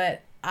things,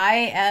 but I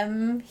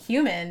am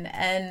human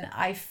and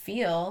I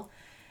feel,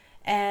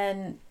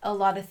 and a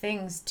lot of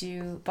things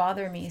do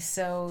bother me.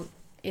 So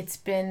it's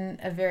been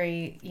a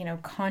very,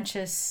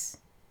 conscious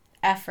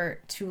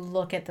effort to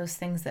look at those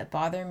things that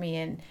bother me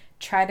and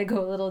try to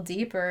go a little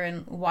deeper.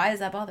 And why is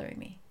that bothering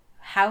me?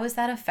 How is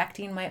that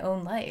affecting my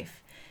own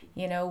life?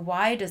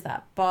 Why does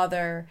that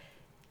bother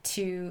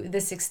to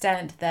this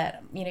extent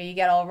that, you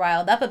get all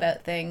riled up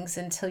about things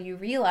until you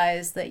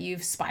realize that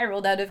you've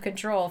spiraled out of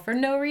control for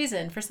no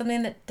reason, for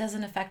something that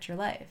doesn't affect your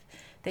life,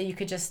 that you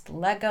could just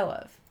let go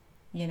of,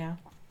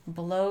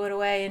 blow it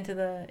away into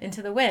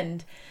the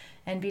wind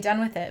and be done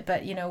with it.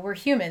 But, we're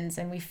humans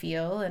and we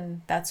feel,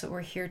 and that's what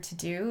we're here to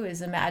do,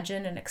 is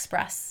imagine and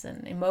express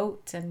and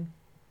emote, and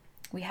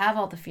we have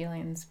all the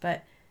feelings,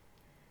 but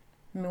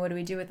what do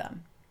we do with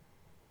them?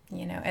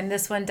 And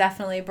this one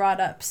definitely brought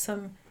up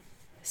some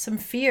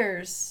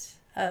fears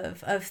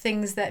of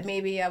things that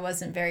maybe I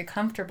wasn't very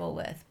comfortable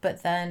with.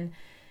 But then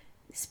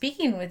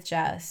speaking with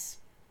Jess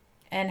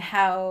and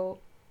how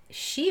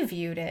she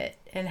viewed it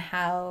and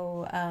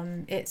how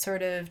it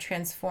sort of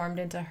transformed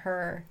into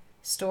her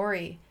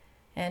story,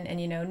 and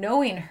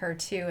knowing her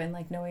too, and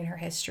like knowing her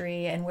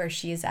history and where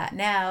she is at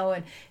now,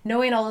 and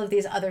knowing all of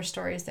these other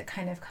stories that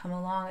kind of come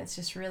along, it's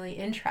just really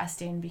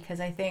interesting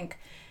because I think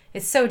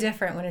it's so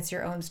different when it's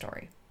your own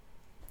story,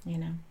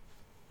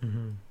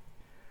 Mm-hmm.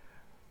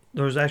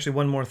 There was actually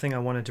one more thing I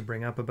wanted to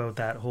bring up about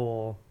that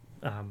whole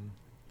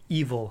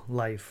evil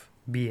life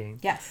being.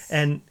 Yes.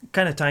 And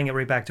kind of tying it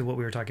right back to what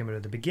we were talking about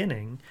at the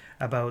beginning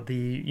about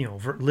the,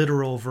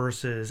 literal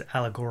versus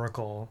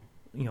allegorical,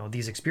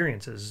 these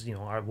experiences,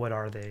 what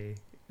are they?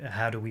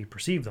 How do we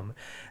perceive them?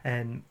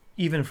 And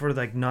even for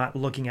like not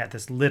looking at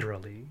this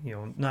literally,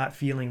 not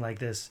feeling like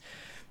this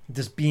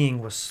being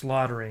was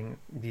slaughtering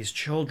these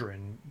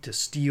children to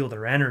steal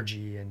their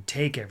energy and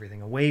take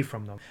everything away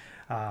from them.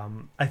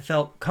 I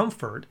felt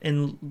comfort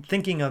in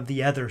thinking of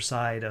the other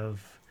side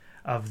of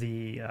of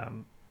the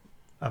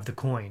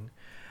coin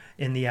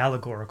in the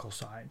allegorical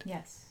side.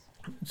 Yes.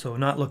 So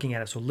not looking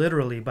at it so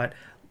literally, but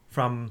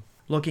from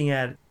looking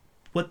at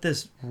what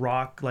this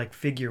rock-like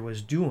figure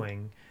was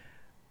doing,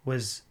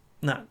 was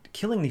not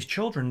killing these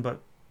children,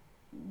 but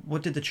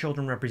what did the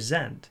children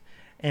represent?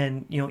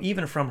 And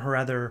even from her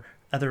other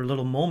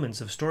little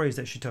moments of stories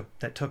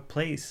that took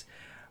place,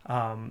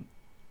 it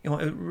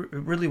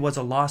really was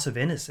a loss of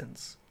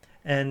innocence,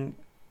 and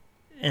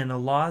a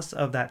loss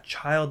of that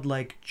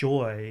childlike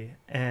joy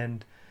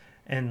and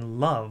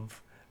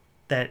love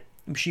that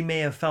she may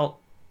have felt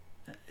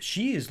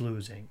she is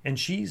losing, and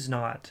she's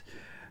not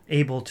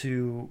able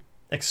to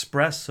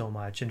express so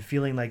much, and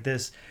feeling like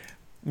this,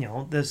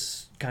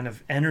 this kind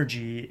of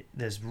energy,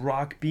 this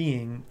rock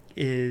being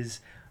is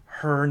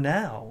her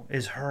now,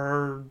 is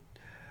her,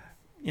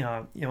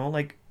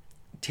 like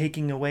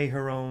taking away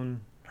her own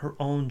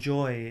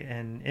joy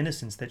and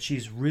innocence that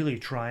she's really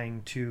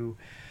trying to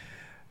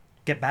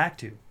get back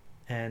to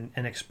and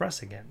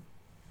express again.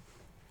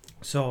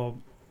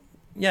 So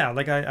yeah,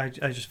 like I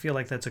just feel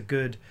like that's a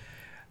good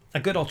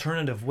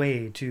alternative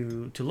way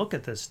to look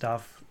at this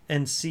stuff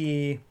and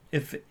see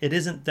if it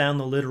isn't down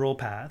the literal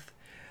path,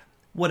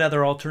 what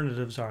other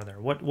alternatives are there?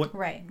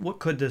 Right. What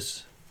could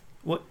this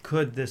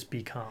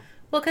become?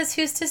 Well, because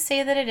who's to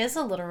say that it is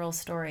a literal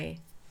story?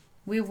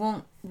 We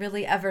won't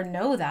really ever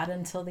know that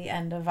until the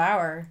end of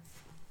our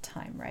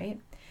time, right?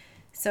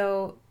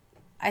 So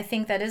I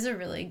think that is a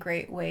really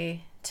great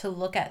way to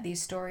look at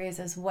these stories,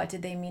 as what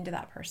did they mean to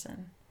that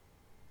person?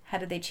 How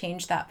did they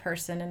change that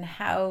person? And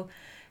how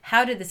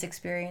did this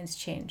experience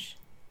change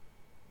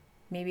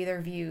maybe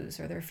their views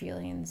or their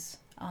feelings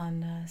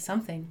on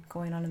something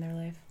going on in their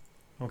life?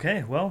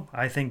 Okay, well,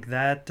 I think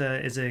that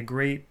is a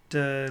great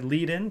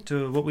lead-in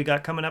to what we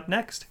got coming up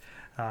next.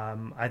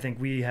 I think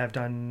we have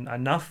done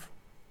enough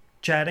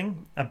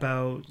chatting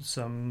about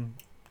some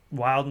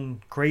wild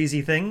and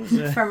crazy things.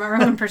 From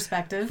our own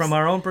perspectives.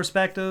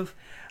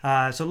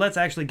 So let's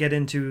actually get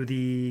into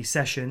the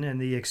session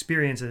and the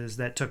experiences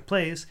that took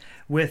place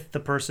with the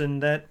person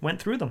that went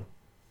through them.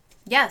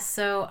 Yes,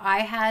 so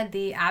I had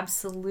the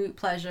absolute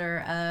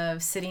pleasure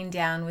of sitting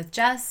down with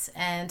Jess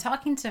and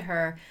talking to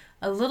her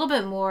a little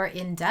bit more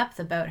in depth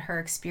about her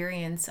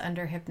experience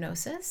under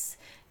hypnosis.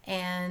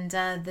 And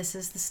this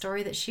is the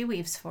story that she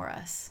weaves for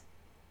us.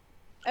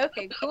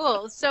 Okay,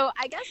 cool. So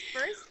I guess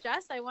first,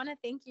 Jess, I want to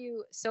thank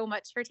you so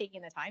much for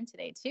taking the time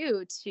today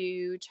too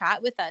to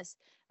chat with us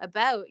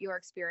about your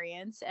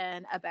experience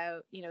and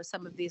about,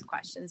 some of these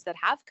questions that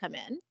have come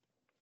in.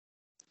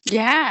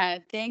 Yeah,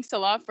 thanks a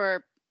lot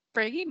for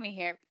bringing me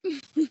here.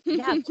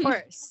 Yeah, of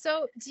course.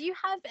 So do you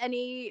have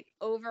any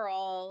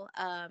overall,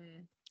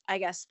 I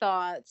guess,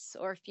 thoughts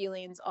or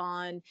feelings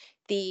on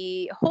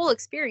the whole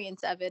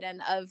experience of it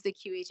and of the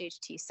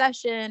QHHT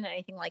session,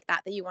 anything like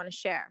that you want to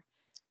share?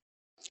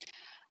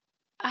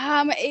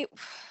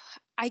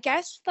 I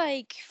guess,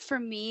 like, for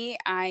me,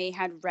 I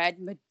had read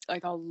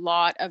like a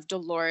lot of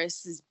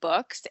Dolores's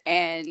books,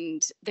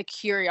 and the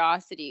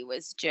curiosity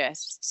was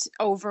just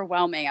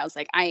overwhelming. I was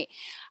like, I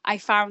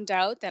found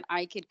out that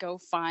I could go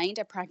find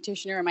a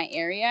practitioner in my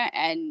area,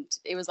 and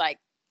it was like,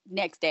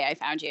 next day I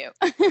found you.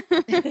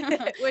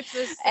 Which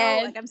was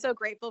so, I'm so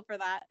grateful for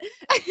that.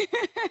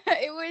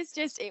 It was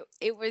just,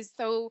 it was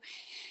so,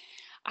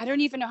 I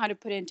don't even know how to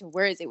put it into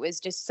words. It was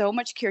just so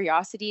much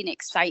curiosity and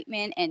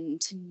excitement,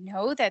 and to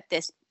know that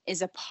this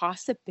is a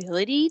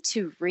possibility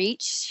to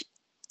reach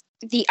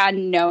the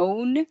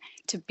unknown,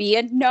 to be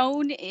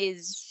unknown,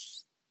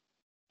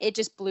 it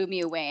just blew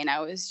me away. And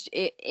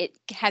it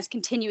has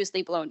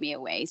continuously blown me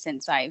away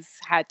since I've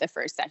had the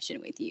first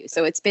session with you.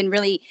 So it's been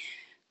really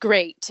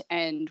great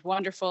and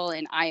wonderful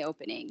and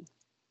eye-opening.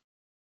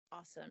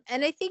 Awesome.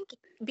 And I think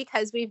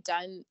because we've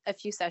done a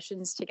few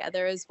sessions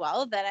together as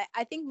well, that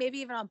I think maybe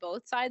even on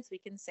both sides, we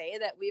can say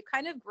that we've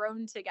kind of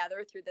grown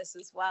together through this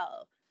as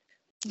well.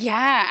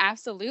 Yeah,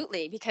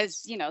 absolutely.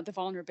 Because, the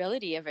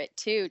vulnerability of it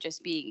too,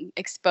 just being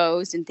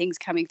exposed and things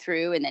coming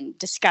through and then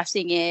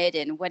discussing it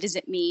and what does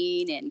it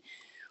mean? And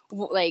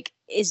like,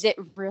 is it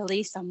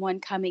really someone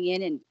coming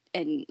in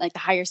and like the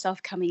higher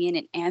self coming in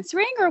and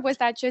answering, or was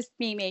that just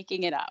me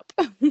making it up?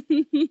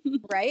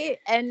 Right.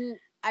 And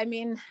I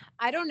mean,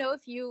 I don't know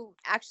if you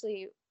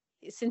actually,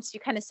 since you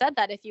kind of said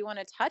that, if you want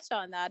to touch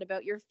on that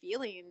about your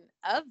feeling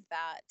of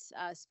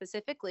that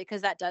specifically,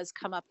 because that does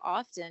come up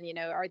often,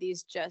 are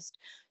these just,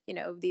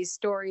 these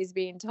stories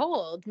being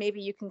told? Maybe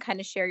you can kind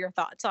of share your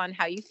thoughts on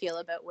how you feel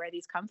about where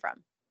these come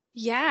from.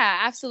 Yeah,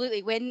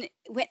 absolutely. When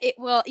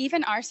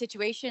even our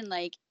situation,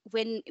 like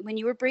when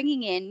you were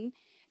bringing in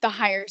the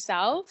higher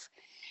self,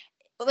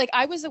 like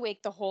I was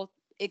awake the whole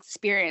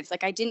experience.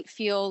 Like I didn't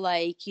feel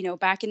like,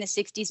 back in the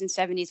 60s and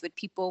 70s when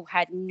people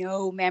had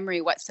no memory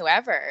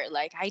whatsoever.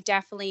 Like I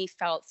definitely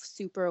felt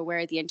super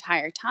aware the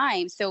entire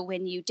time. So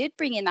when you did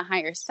bring in the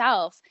higher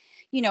self,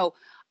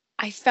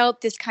 I felt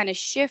this kind of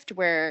shift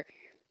where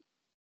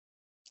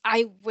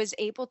I was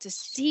able to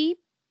see,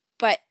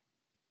 but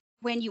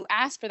when you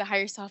asked for the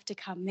higher self to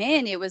come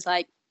in, it was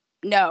like,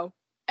 no.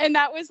 And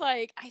that was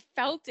like, I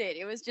felt it.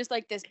 It was just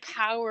like this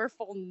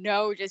powerful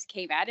no just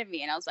came out of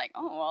me. And I was like,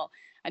 oh, well,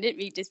 I didn't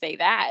mean to say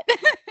that.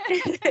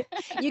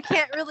 You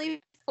can't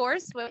really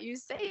force what you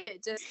say.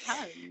 It just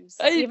comes,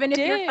 I even if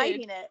you're did.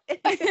 fighting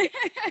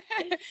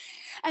it.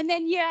 And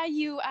then, yeah,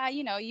 you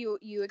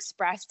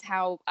expressed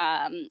how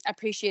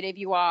appreciative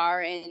you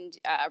are and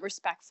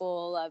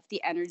respectful of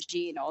the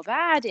energy and all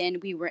that.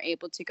 And we were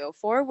able to go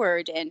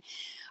forward. And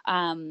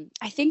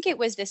I think it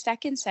was the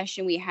second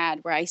session we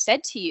had where I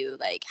said to you,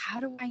 like, how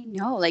do I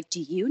know? Like, do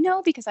you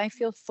know? Because I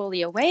feel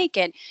fully awake.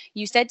 And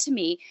you said to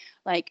me,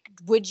 like,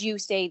 would you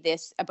say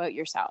this about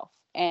yourself?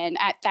 And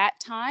at that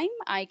time,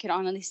 I could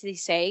honestly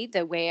say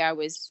the way I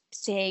was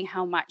saying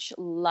how much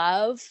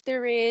love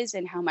there is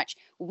and how much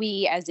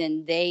we, as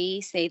in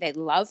they, say they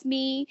love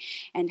me,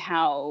 and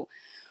how,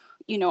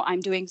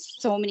 I'm doing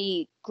so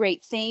many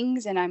great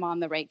things and I'm on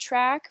the right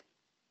track.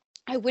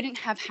 I wouldn't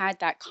have had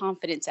that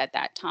confidence at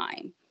that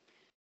time.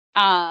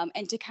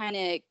 And to kind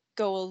of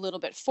go a little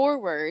bit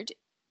forward,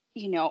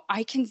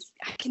 I can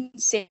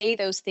say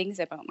those things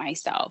about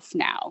myself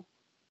now.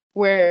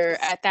 Where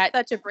at that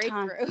such a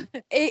time, breakthrough.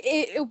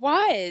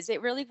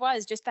 it really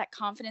was just that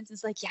confidence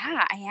is like,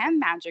 yeah, I am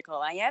magical,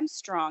 I am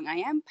strong, I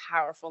am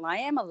powerful, I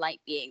am a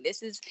light being.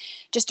 This is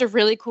just a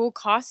really cool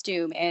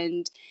costume.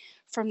 And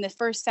from the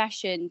first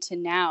session to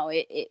now,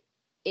 it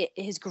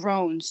has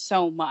grown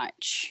so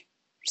much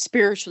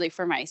spiritually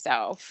for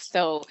myself.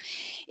 So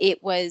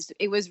it was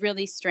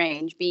really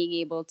strange being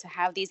able to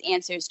have these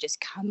answers just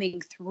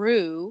coming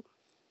through,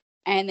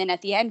 and then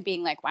at the end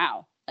being like,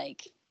 wow,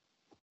 like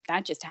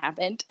that just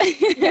happened.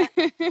 Yeah.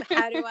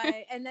 How do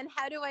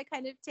I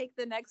kind of take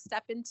the next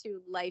step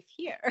into life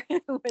here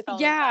with all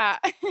of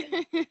that?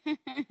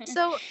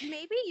 So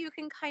maybe you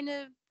can kind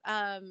of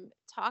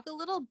talk a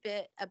little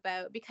bit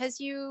about,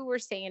 because you were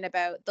saying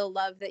about the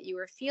love that you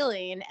were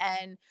feeling,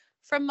 and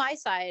from my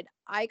side,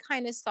 I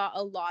kind of saw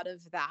a lot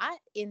of that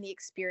in the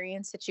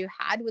experience that you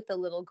had with the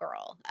little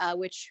girl,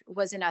 which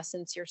was in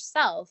essence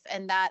yourself.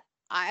 And that,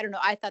 I don't know,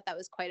 I thought that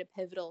was quite a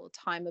pivotal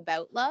time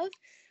about love.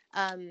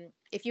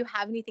 If you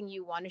have anything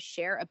you want to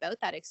share about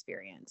that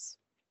experience.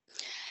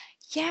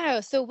 Yeah,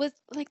 so with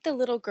like the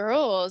little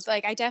girls,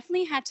 like I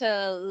definitely had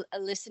to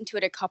listen to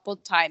it a couple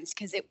times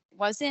because it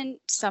wasn't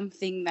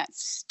something that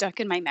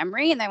stuck in my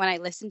memory. And then when I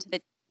listened to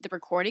the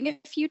recording a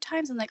few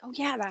times, I'm like, oh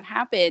yeah, that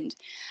happened.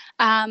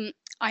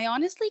 I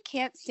honestly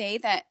can't say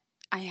that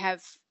I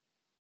have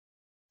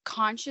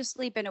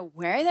consciously been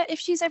aware that if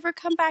she's ever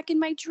come back in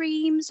my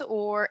dreams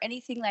or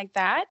anything like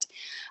that.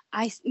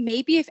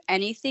 Maybe if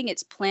anything,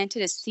 it's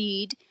planted a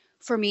seed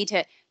for me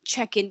to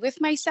check in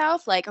with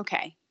myself, like,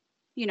 okay,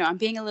 I'm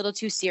being a little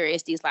too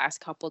serious these last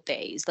couple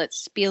days.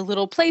 Let's be a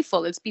little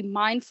playful. Let's be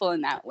mindful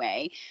in that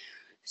way.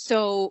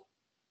 So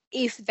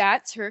if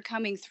that's her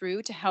coming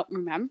through to help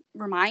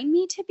remind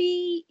me to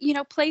be,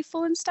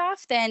 playful and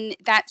stuff, then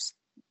that's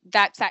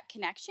that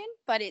connection.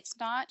 But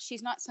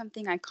she's not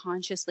something I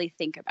consciously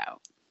think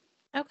about.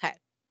 Okay.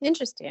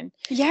 Interesting.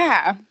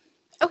 Yeah.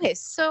 Okay,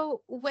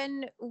 so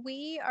when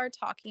we are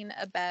talking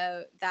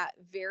about that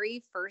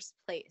very first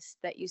place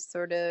that you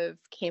sort of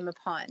came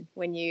upon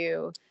when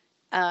you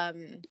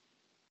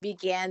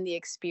began the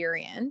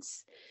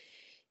experience,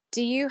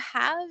 do you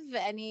have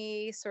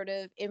any sort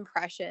of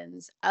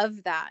impressions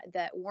of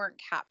that weren't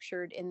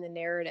captured in the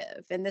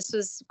narrative? And this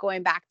was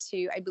going back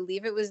to, I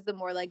believe it was the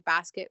more like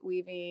basket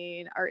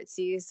weaving,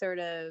 artsy, sort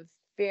of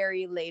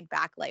very laid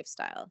back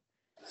lifestyle.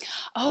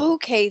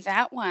 Okay,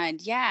 that one.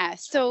 Yeah.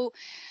 So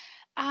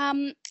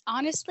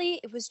honestly,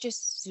 it was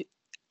just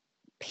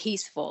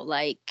peaceful.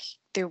 Like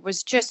there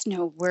was just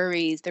no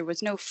worries. There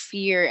was no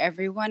fear.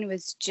 Everyone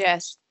was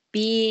just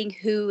being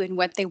who and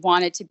what they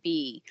wanted to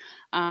be.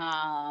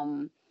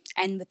 And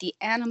with the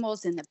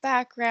animals in the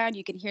background,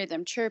 you can hear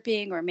them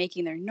chirping or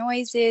making their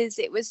noises.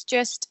 It was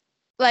just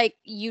like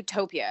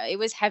utopia. It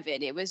was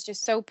heaven. It was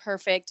just so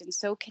perfect and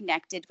so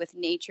connected with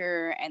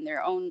nature and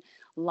their own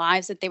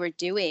lives that they were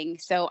doing.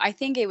 So I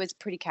think it was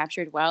pretty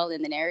captured well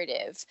in the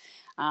narrative.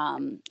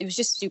 It was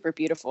just super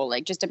beautiful.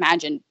 Like just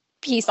imagine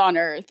peace on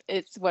earth.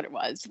 It's what it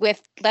was,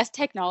 with less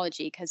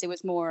technology, because it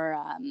was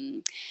more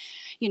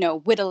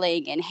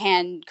whittling and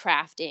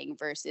handcrafting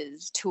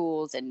versus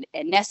tools, and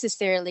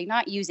necessarily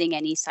not using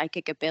any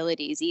psychic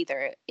abilities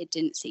either. It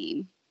didn't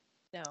seem.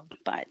 No.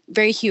 But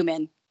very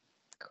human.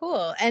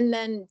 Cool. And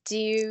then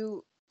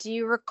do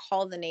you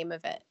recall the name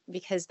of it?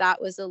 Because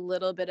that was a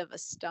little bit of a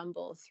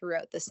stumble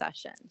throughout the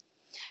session.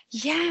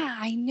 Yeah,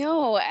 I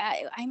know.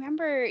 I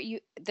remember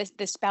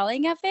the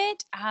spelling of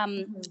it.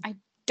 I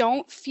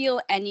don't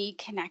feel any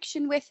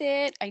connection with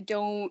it. I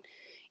don't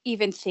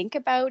even think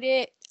about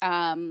it.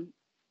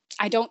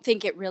 I don't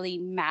think it really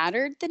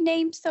mattered, the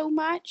name, so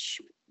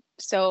much.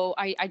 So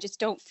I just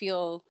don't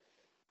feel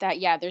that,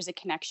 yeah, there's a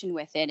connection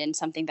with it and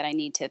something that I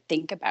need to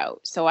think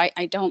about. So I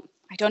don't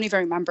even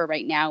remember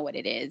right now what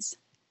it is.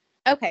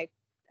 Okay.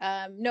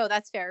 No,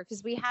 that's fair,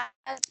 because we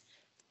had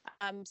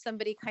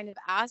somebody kind of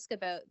ask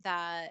about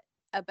that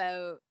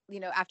about,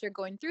 after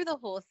going through the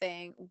whole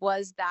thing,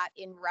 was that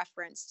in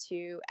reference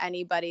to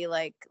anybody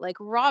like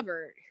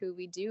Robert, who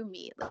we do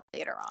meet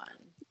later on?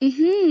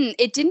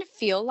 It didn't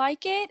feel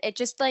like it. It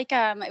just like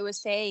it was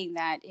saying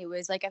that it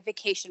was like a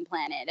vacation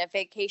planet, a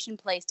vacation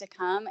place to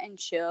come and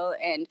chill,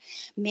 and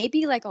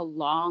maybe like a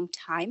long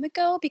time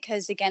ago,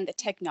 because again the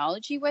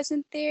technology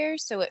wasn't there,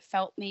 so it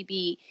felt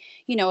maybe,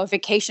 a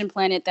vacation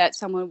planet that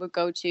someone would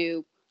go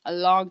to a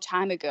long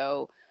time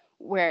ago,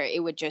 where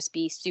it would just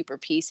be super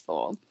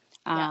peaceful.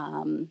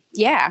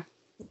 Yeah.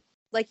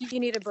 Like, you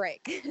need a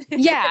break.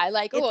 Yeah,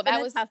 like, It's that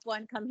been was a tough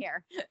one. Come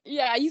here.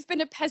 Yeah, you've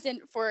been a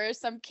peasant for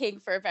some king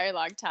for a very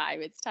long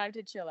time. It's time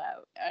to chill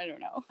out. I don't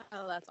know.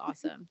 Oh, that's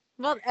awesome.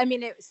 Well, I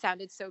mean, it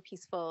sounded so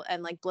peaceful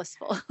and like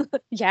blissful.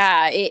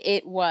 Yeah,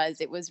 it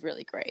was. It was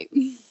really great.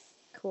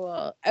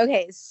 Cool.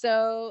 Okay,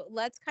 so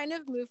let's kind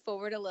of move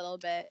forward a little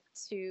bit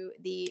to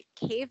the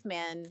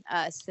caveman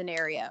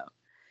scenario.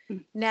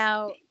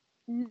 Now,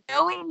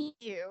 knowing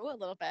you a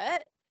little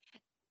bit,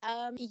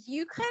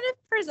 you kind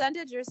of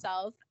presented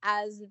yourself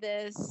as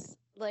this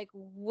like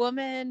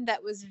woman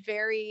that was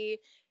very,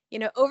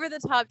 over the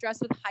top,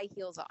 dressed with high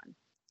heels on.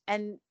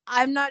 And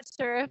I'm not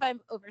sure if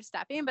I'm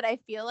overstepping, but I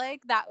feel like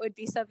that would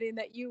be something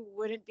that you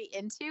wouldn't be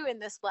into in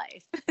this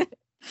life.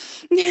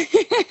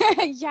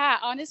 Yeah,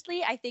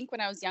 honestly, I think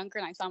when I was younger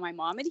and I saw my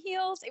mom in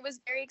heels, it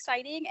was very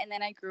exciting. And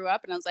then I grew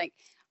up and I was like,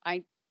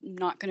 I'm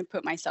not going to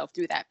put myself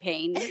through that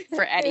pain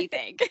for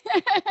anything.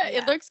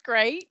 It looks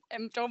great,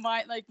 and don't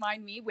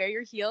mind me, wear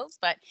your heels,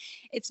 but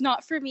it's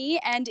not for me.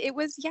 And it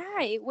was,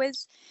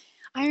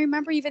 I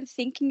remember even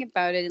thinking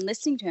about it and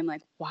listening to him,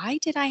 like, why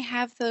did I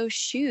have those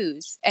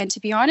shoes? And to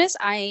be honest,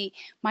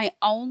 my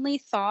only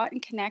thought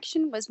and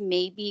connection was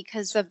maybe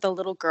because of the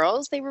little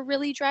girls, they were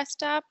really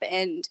dressed up.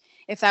 And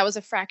if that was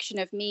a fraction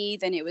of me,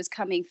 then it was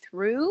coming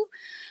through.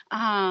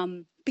 But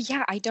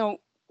yeah, I don't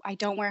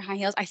wear high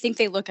heels. I think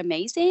they look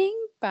amazing,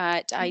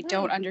 but I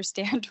don't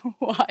understand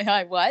why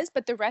I was.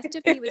 But the rest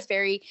of me was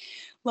very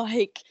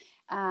like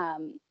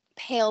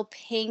pale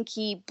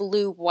pinky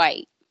blue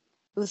white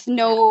with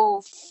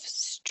no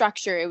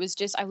structure. It was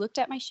just, I looked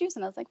at my shoes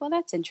and I was like, well,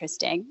 that's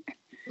interesting.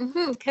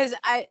 Because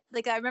I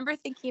remember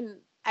thinking,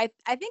 I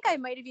think I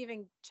might have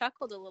even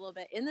chuckled a little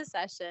bit in the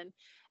session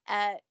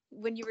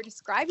when you were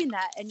describing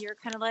that, and you're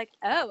kind of like,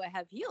 oh, I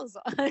have heels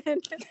on.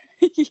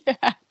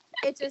 Yeah.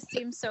 It just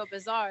seems so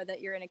bizarre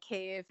that you're in a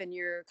cave and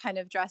you're kind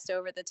of dressed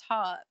over the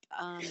top,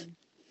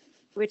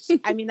 which,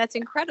 I mean, that's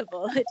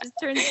incredible. It just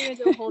turns you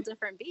into a whole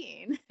different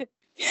being.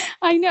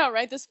 I know,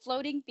 right? This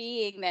floating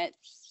being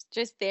that's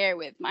just there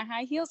with my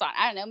high heels on.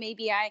 I don't know.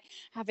 Maybe I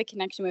have a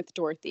connection with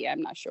Dorothy.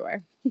 I'm not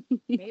sure.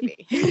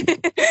 Maybe.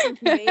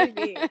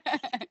 Maybe.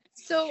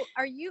 So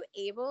are you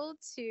able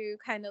to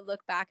kind of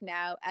look back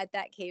now at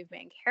that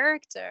caveman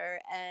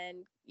character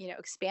and,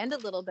 expand a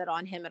little bit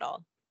on him at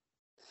all?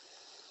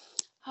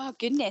 Oh,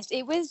 goodness.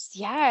 It was,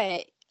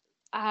 again,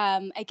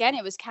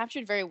 it was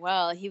captured very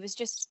well. He was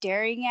just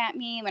staring at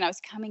me when I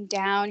was coming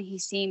down. He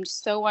seemed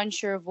so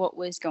unsure of what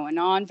was going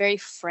on, very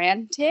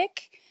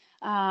frantic.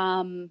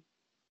 And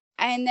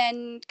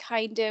then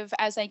kind of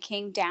as I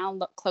came down,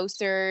 looked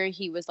closer,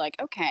 he was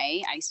like,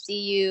 okay, I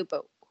see you,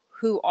 but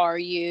who are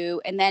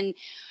you? And then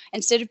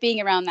instead of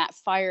being around that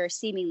fire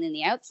seemingly in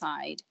the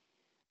outside,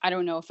 I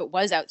don't know if it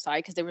was outside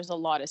because there was a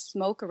lot of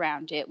smoke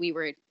around it. We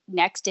were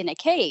next in a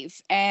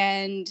cave,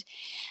 and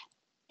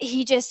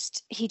he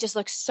just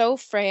looked so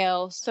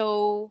frail,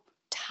 so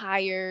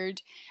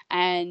tired,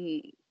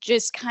 and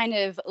just kind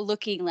of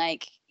looking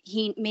like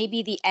he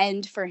maybe the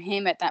end for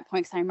him at that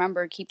point. Because I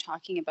remember keep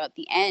talking about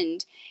the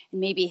end,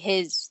 and maybe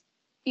his,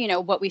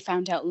 what we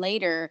found out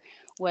later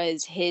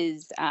was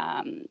his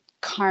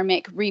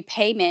karmic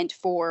repayment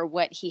for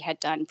what he had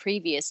done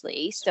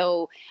previously.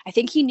 So I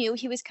think he knew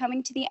he was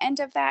coming to the end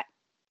of that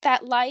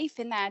life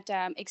and that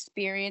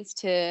experience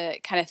to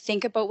kind of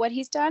think about what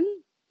he's done.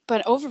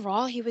 But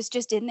overall, he was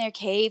just in their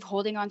cave,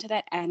 holding on to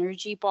that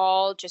energy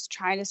ball, just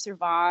trying to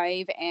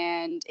survive.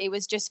 And it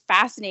was just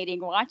fascinating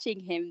watching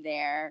him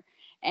there.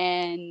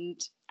 And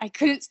I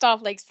couldn't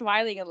stop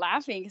smiling and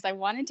laughing because I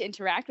wanted to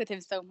interact with him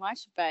so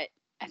much. But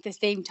at the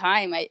same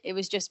time, it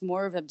was just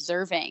more of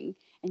observing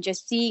and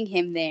just seeing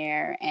him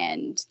there,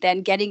 and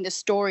then getting the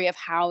story of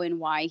how and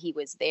why he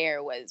was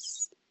there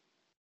was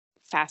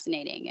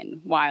fascinating and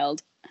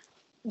wild.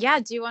 Yeah.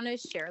 Do you want to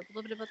share a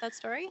little bit about that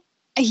story?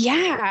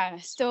 Yeah.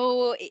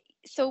 So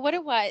what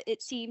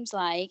it seems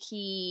like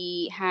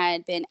he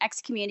had been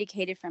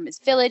excommunicated from his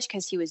village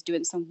because he was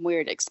doing some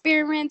weird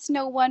experiments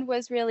no one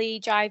was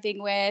really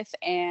jiving with,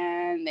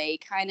 and they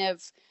kind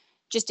of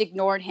just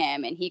ignored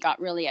him, and he got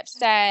really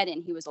upset,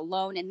 and he was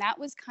alone. And that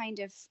was kind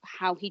of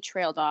how he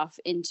trailed off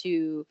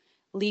into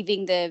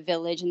leaving the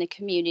village and the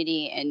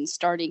community and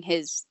starting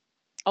his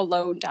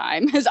alone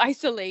time, his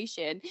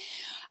isolation.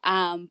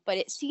 But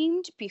it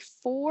seemed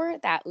before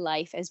that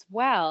life as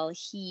well,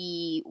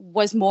 he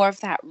was more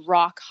of that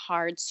rock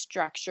hard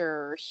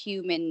structure,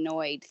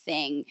 humanoid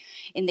thing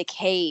in the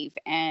cave.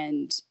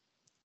 And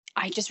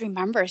I just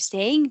remember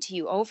saying to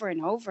you over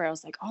and over, I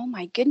was like, oh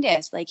my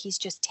goodness, he's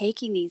just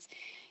taking these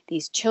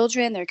these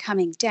children, they're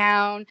coming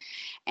down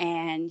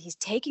and he's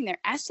taking their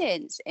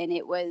essence. And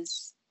it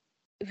was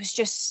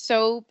just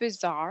so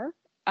bizarre.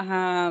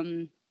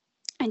 And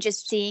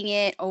just seeing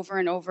it over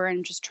and over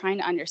and just trying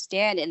to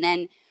understand. And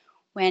then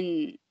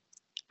when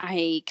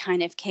I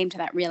kind of came to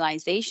that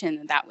realization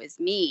that that was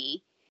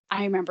me,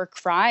 I remember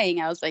crying.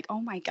 I was like,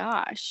 oh my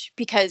gosh,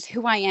 because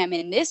who I am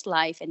in this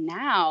life and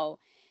now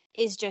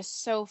is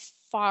just so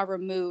far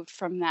removed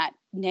from that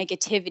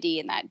negativity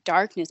and that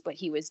darkness, what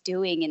he was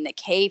doing in the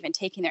cave and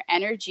taking their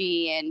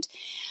energy. And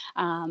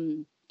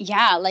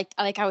yeah, like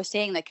I was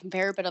saying, like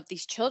comparable of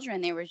these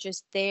children, they were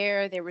just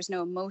there. There was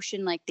no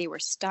emotion, like they were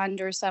stunned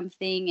or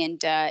something.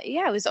 And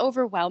yeah, it was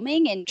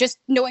overwhelming. And just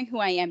knowing who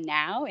I am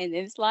now in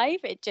this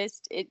life,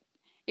 it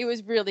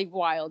was really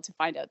wild to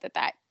find out that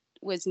that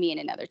was me in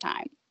another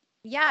time.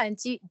 Yeah. And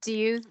do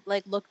you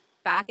like look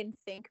back and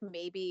think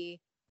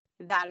maybe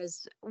that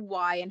is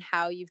why and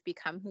how you've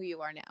become who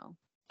you are now?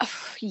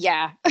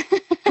 Yeah.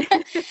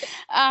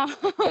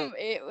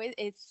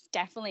 It's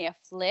definitely a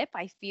flip.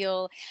 I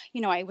feel,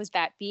 I was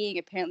that being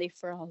apparently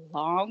for a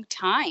long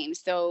time.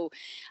 So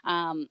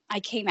I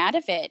came out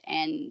of it,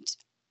 and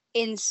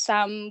in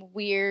some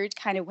weird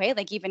kind of way,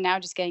 like even now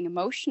just getting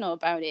emotional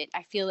about it,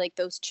 I feel like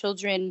those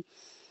children,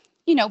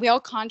 we all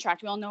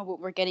contract, we all know what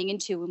we're getting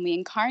into when we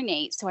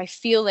incarnate. So I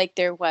feel like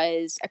there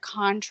was a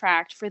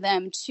contract for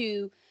them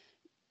to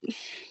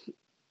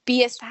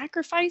be a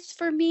sacrifice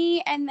for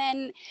me. And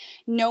then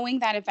knowing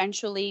that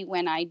eventually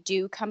when I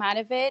do come out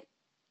of it,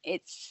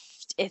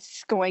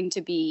 it's going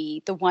to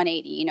be the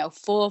 180,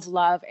 full of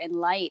love and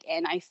light.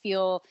 And I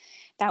feel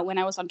that when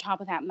I was on top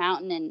of that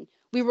mountain, and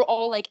we were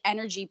all like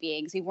energy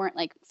beings, we weren't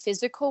like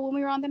physical when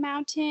we were on the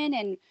mountain.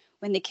 And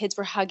when the kids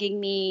were hugging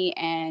me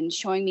and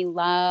showing me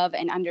love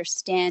and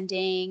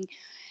understanding,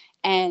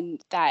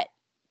 and that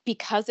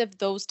because of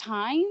those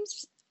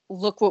times,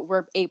 look what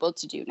we're able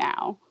to do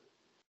now.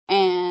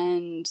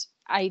 And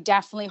I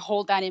definitely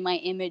hold that in my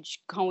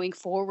image going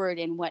forward,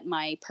 and what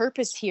my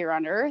purpose here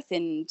on earth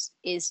and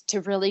is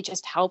to really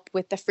just help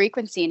with the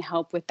frequency and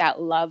help with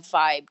that love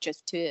vibe,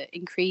 just to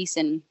increase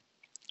and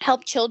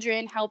help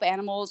children, help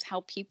animals,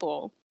 help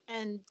people.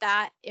 And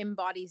that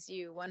embodies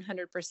you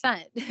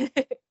 100%.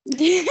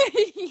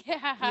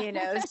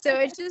 Yeah. So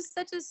it's just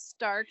such a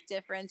stark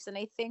difference. And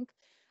I think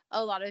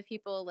a lot of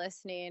people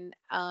listening,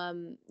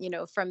 from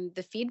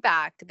the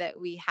feedback that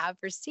we have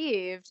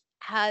received,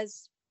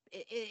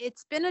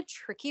 it's been a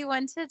tricky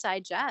one to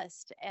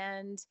digest.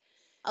 And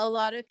a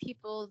lot of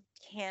people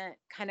can't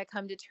kind of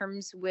come to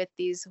terms with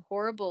these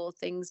horrible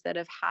things that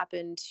have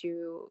happened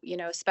to,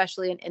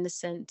 especially an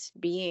innocent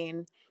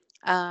being.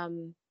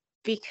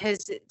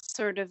 Because it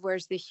sort of,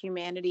 where's the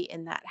humanity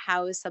in that?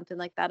 How is something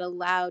like that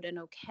allowed and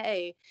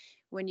okay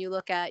when you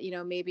look at,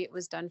 maybe it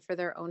was done for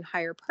their own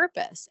higher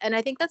purpose? And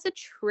I think that's a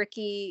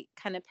tricky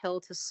kind of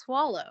pill to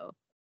swallow.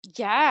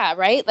 Yeah,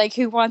 right? Like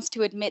who wants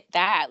to admit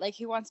that? Like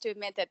who wants to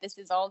admit that this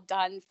is all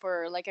done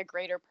for like a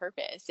greater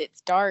purpose?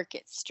 It's dark,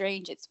 it's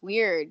strange, it's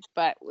weird,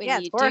 but when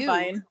it's you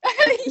horrifying.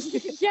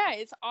 Yeah,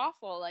 it's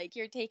awful. Like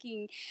you're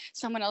taking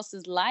someone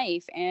else's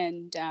life,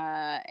 and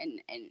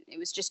it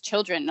was just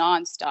children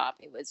nonstop.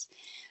 It was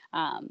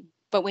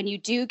but when you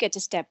do get to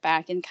step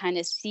back and kind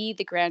of see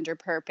the grander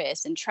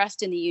purpose and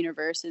trust in the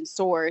universe and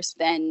source,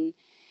 then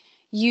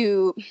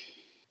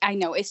I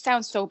know it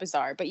sounds so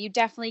bizarre, but you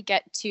definitely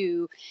get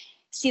to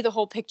see the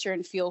whole picture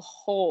and feel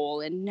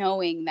whole, and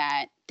knowing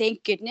that,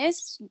 thank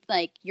goodness,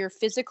 like your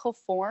physical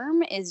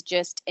form is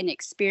just an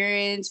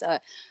experience,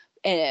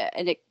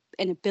 an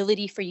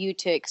ability for you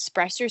to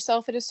express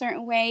yourself in a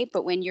certain way.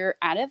 But when you're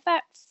out of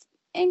that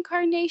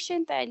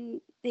incarnation, then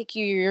like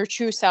you're your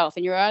true self,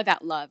 and you're out of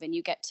that love, and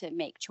you get to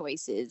make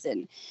choices.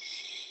 And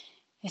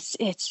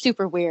it's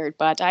super weird,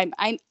 but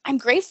I'm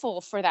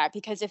grateful for that,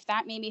 because if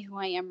that made me who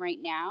I am right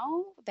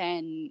now,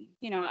 then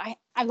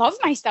I love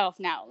myself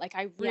now. Like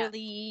I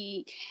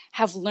really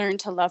have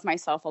learned to love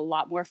myself a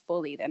lot more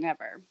fully than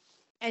ever.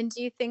 And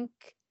do you think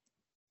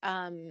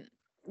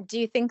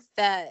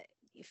that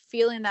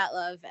feeling that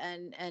love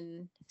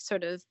and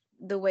sort of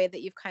the way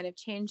that you've kind of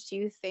changed, do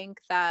you think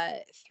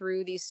that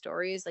through these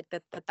stories, like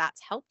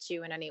that's helped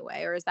you in any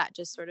way, or is that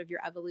just sort of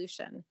your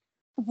evolution?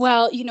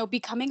 Well,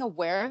 becoming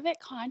aware of it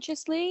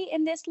consciously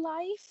in this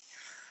life,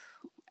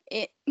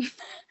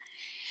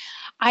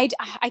 I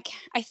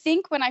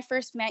think when I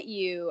first met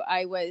you,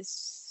 I was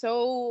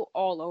so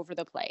all over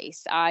the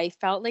place. I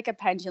felt like a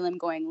pendulum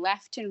going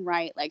left and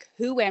right. Like,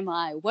 who am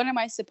I? What am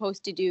I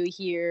supposed to do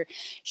here?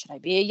 Should I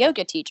be a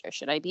yoga teacher?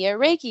 Should I be a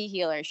Reiki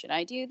healer? Should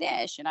I do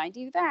this? Should I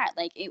do that?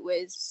 Like, it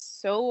was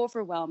so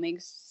overwhelming,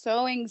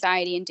 so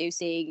anxiety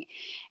inducing.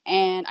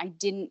 And I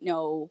didn't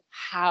know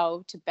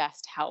how to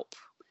best help.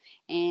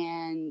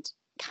 And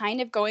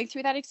kind of going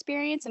through that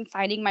experience and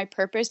finding my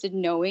purpose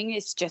and knowing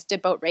it's just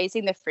about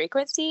raising the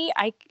frequency,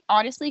 I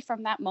honestly,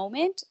 from that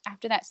moment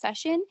after that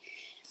session,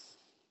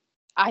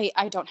 I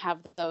don't have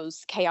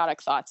those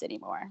chaotic thoughts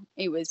anymore.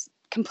 It was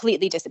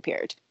completely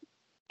disappeared.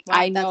 Wow,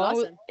 I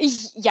know. That's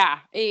awesome. Yeah,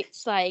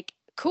 it's like,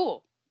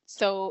 cool.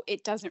 So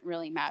it doesn't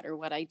really matter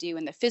what I do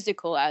in the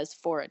physical as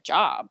for a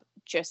job,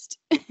 just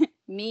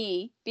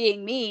me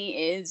being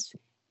me is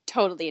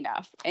totally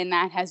enough. And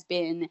that has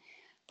been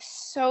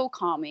so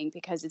calming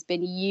because it's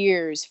been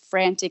years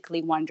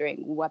frantically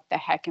wondering what the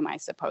heck am I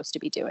supposed to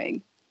be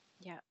doing.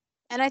 Yeah.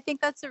 And I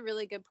think that's a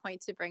really good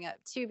point to bring up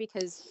too,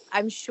 because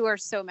I'm sure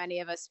so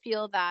many of us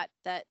feel that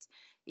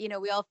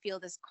we all feel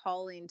this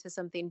calling to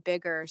something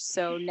bigger.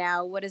 So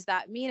now what does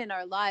that mean in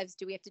our lives?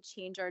 Do we have to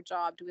change our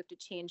job? Do we have to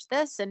change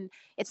this? And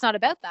it's not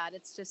about that.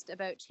 It's just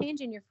about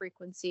changing your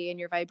frequency and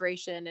your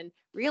vibration and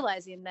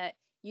realizing that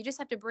you just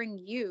have to bring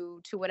you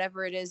to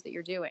whatever it is that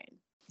you're doing.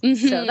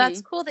 Mm-hmm. So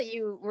that's cool that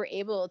you were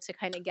able to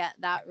kind of get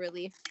that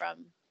relief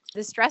from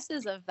the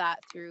stresses of that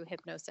through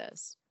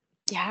hypnosis.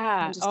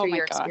 Yeah. Oh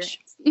my gosh.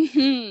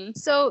 Mm-hmm.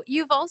 So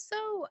you've also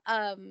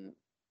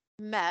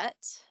met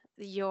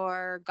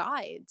your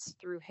guides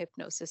through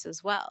hypnosis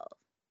as well.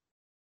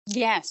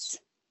 Yes.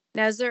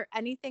 Now, is there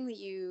anything that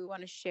you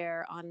want to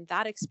share on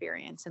that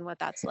experience and what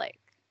that's like?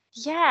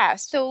 Yeah.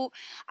 So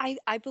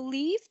I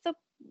believe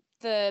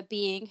the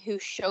being who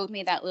showed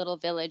me that little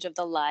village of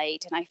the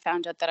light, and I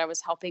found out that I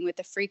was helping with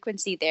the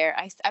frequency there,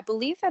 I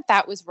believe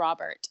that was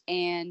Robert.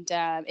 And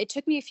it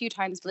took me a few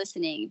times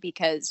listening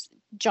because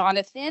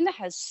Jonathan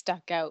has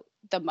stuck out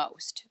the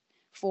most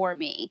for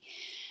me.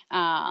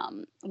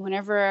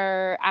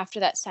 Whenever after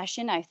that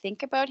session I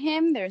think about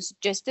him, there's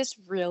just this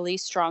really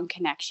strong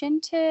connection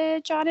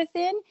to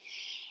Jonathan,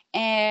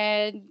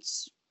 and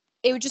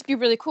it would just be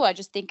really cool. I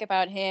just think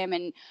about him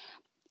and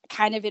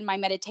kind of in my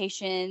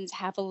meditations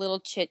have a little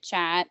chit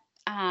chat,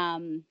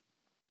 and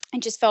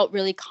just felt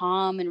really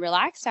calm and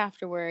relaxed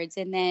afterwards.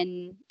 And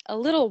then a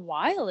little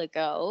while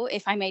ago,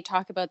 if I may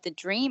talk about the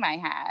dream I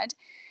had.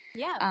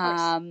 Yeah,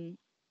 of course.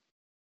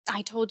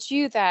 I told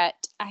you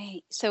that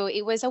so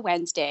it was a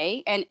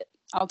Wednesday, and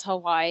I'll tell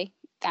why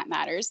that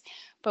matters.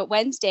 But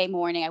Wednesday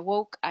morning,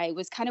 I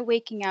was kind of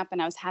waking up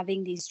and I was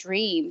having these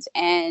dreams,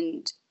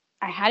 and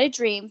I had a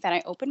dream that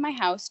I opened my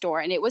house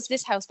door, and it was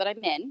this house that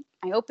I'm in.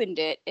 I opened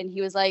it and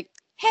he was like,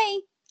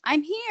 "Hey,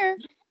 I'm here."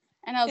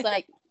 And I was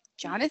like,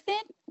 "Jonathan,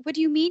 what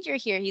do you mean you're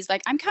here?" He's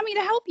like, "I'm coming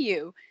to help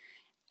you."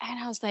 And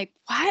I was like,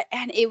 "What?"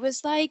 And it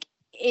was like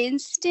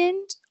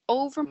instant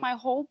over my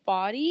whole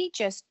body,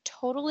 just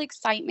total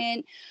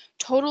excitement,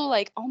 total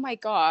like, oh my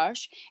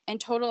gosh,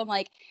 and total, I'm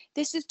like,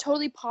 this is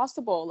totally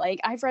possible. Like,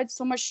 I've read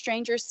so much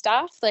stranger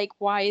stuff. Like,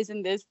 why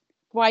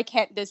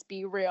can't this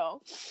be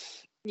real?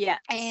 Yeah.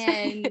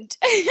 And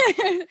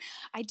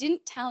I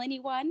didn't tell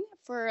anyone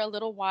for a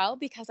little while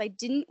because I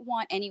didn't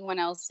want anyone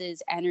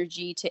else's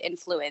energy to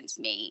influence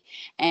me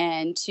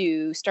and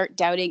to start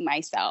doubting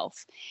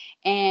myself.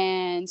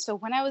 And so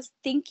when I was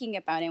thinking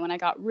about it, when I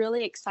got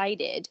really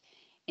excited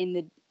in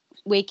the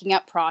waking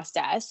up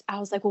process, I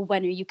was like, "Well,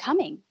 when are you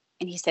coming?"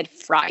 And he said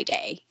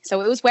Friday. So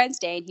it was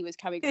Wednesday and he was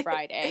coming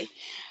Friday.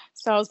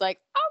 So I was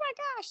like, "Oh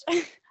my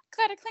gosh,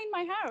 gotta clean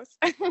my house."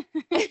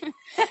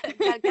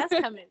 Got guests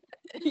coming.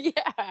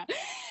 Yeah.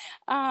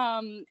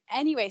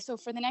 Anyway, so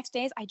for the next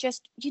days, I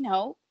just,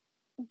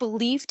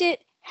 believed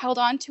it, held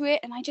on to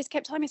it. And I just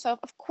kept telling myself,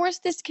 of course,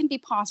 this can be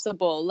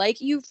possible. Like,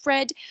 you've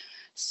read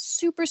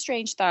super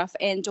strange stuff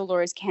in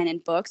Dolores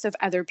Cannon books of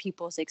other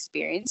people's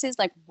experiences.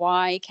 Like,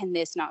 why can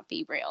this not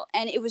be real?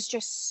 And it was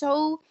just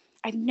so,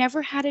 I've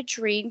never had a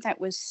dream that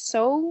was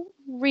so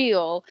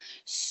real,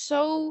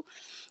 so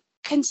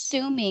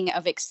consuming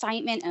of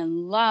excitement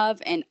and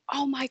love, and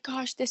oh my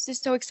gosh, this is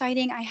so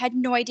exciting. I had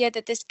no idea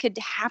that this could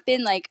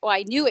happen. Like, well,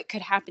 I knew it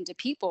could happen to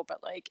people,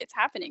 but like, it's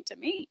happening to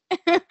me.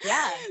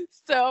 Yeah.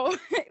 So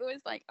it was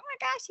like, oh my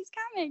gosh, he's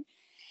coming.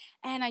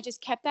 And I just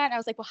kept that. And I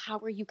was like, well, how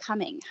are you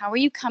coming? How are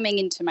you coming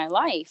into my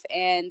life?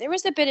 And there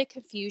was a bit of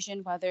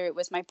confusion whether it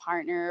was my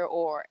partner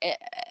or a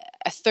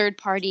third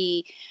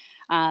party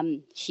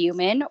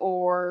human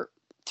or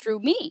through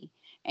me.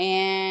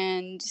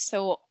 And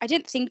so I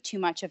didn't think too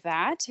much of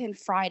that. And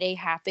Friday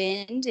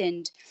happened,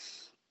 and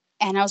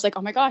I was like,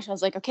 oh my gosh, I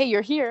was like, okay,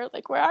 you're here.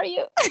 Like, where are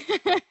you?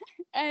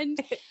 And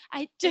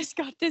I just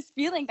got this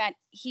feeling that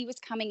he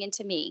was coming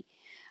into me.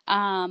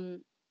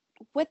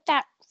 What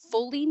that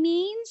fully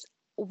means,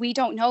 we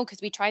don't know, because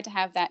we tried to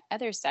have that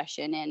other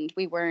session and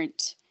we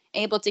weren't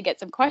able to get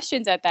some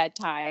questions at that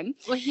time.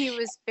 Well, he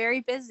was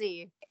very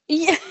busy.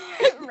 Yeah,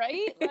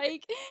 right?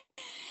 Like,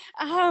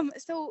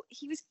 so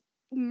he was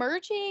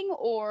merging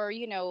or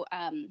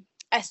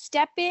a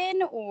step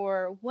in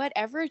or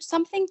whatever,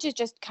 something to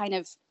just kind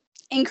of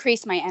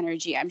increase my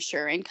energy, I'm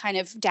sure, and kind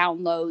of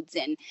downloads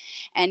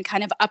and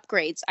kind of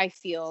upgrades. I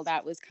feel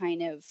that was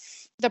kind of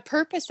the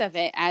purpose of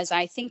it as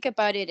I think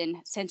about it, and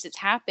since it's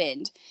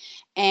happened.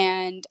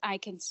 And I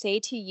can say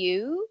to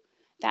you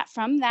that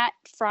from that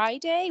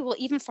Friday, well,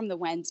 even from the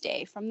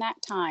Wednesday, from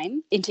that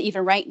time into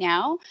even right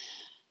now,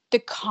 the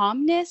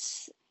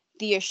calmness,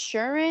 the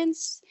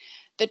assurance,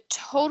 the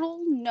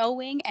total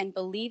knowing and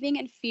believing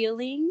and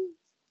feeling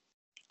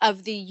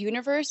of the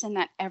universe, and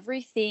that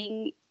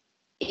everything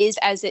is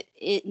as it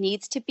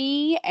needs to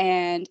be,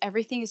 and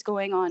everything is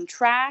going on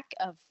track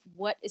of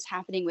what is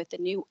happening with the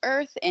new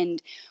earth,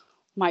 and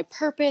my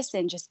purpose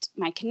and just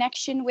my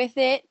connection with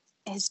it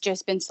has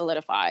just been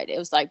solidified. It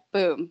was like,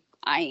 boom,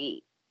 I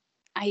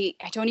I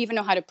don't even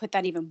know how to put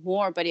that even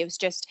more, but it was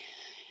just,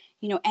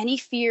 any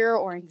fear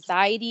or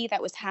anxiety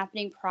that was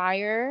happening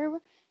prior,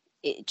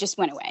 it just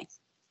went away,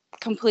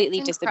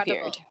 completely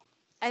disappeared. Incredible.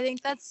 I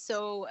think that's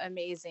so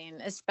amazing,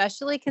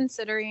 especially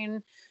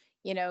considering,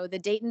 the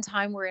date and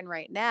time we're in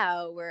right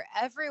now, where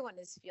everyone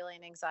is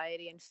feeling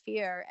anxiety and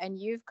fear, and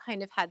you've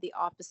kind of had the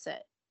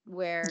opposite,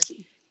 where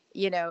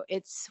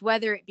it's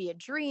whether it be a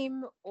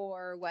dream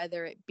or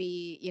whether it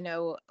be,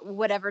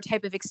 whatever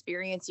type of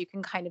experience you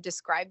can kind of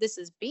describe this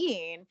as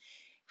being,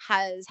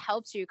 has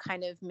helped you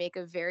kind of make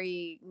a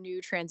very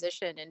new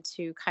transition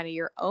into kind of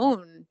your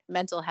own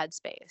mental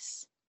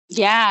headspace.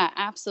 Yeah,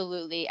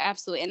 absolutely.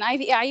 Absolutely. And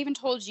I even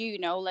told you,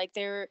 like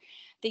the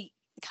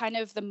kind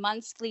of the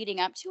months leading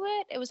up to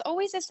it, it was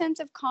always a sense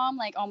of calm.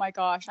 Like, oh my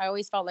gosh, I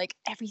always felt like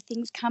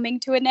everything's coming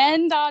to an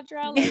end,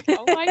 Audra. Like,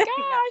 oh my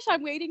gosh,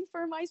 I'm waiting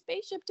for my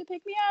spaceship to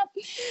pick me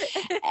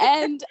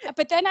up.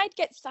 But then I'd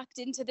get sucked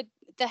into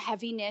the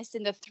heaviness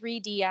and the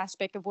 3D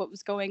aspect of what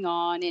was going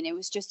on. And it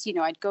was just,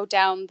 I'd go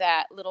down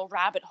that little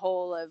rabbit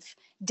hole of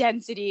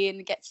density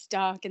and get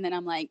stuck. And then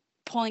I'm like,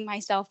 pulling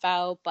myself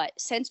out. But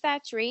since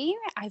that dream,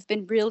 I've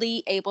been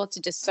really able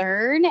to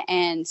discern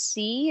and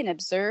see and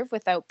observe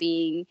without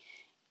being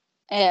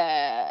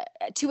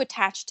too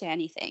attached to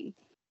anything.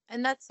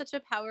 And that's such a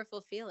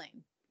powerful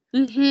feeling.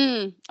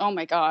 Oh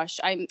my gosh,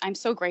 I'm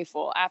so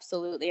grateful.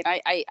 Absolutely.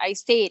 And I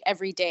say it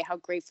every day how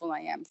grateful I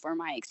am for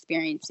my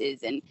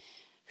experiences and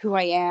who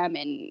I am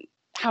and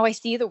how I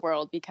see the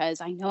world, because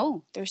I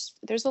know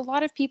there's a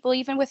lot of people,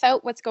 even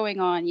without what's going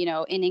on,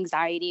 in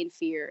anxiety and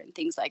fear and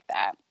things like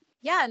that.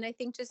 Yeah, and I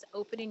think just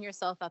opening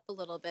yourself up a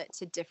little bit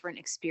to different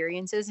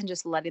experiences and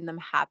just letting them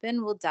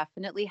happen will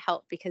definitely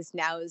help, because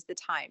now is the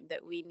time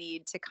that we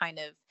need to kind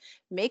of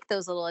make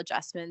those little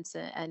adjustments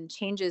and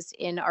changes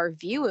in our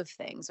view of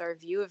things, our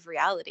view of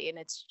reality, and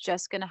it's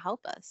just going to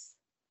help us.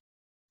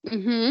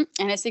 And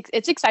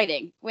it's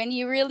exciting when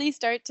you really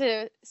start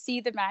to see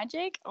the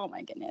magic. Oh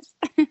my goodness.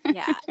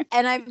 Yeah.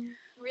 And I'm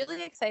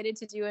really excited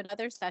to do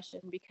another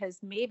session, because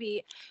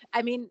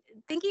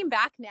thinking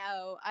back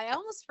now, I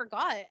almost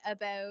forgot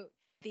about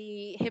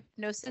the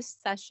hypnosis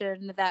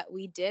session that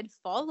we did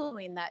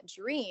following that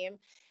dream.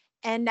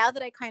 And now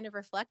that I kind of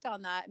reflect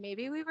on that,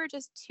 maybe we were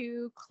just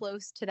too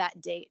close to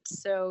that date.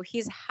 So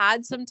he's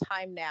had some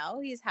time now.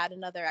 He's had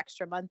another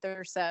extra month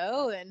or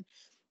so. And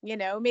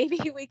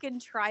maybe we can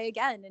try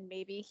again, and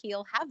maybe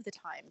he'll have the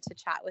time to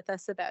chat with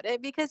us about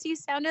it, because he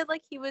sounded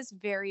like he was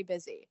very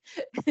busy.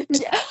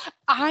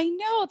 I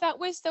know, that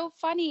was so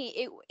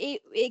funny.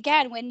 It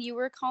again, when you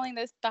were calling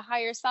this the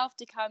higher self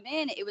to come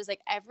in, it was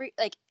like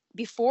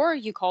before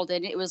you called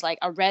in, it was like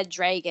a red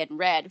dragon,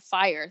 red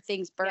fire,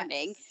 things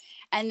burning. Yes.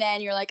 And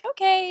then you're like,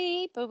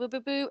 okay, boo, boo, boo,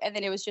 boo. And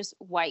then it was just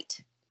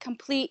white,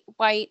 complete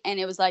white. And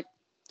it was like,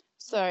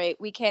 sorry,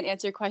 we can't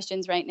answer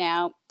questions right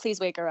now. Please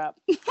wake her up.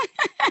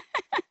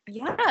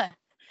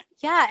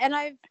 Yeah. And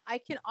I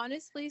can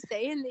honestly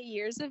say, in the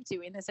years of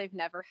doing this, I've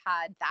never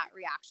had that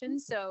reaction.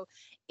 So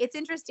it's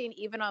interesting,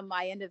 even on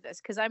my end of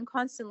this, because I'm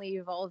constantly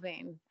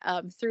evolving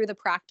through the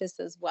practice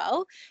as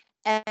well.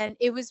 And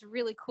it was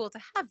really cool to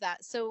have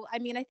that. So, I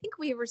think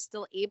we were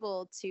still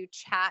able to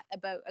chat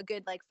about a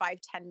good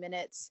 5-10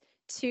 minutes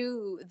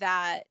to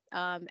that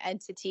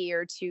entity,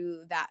 or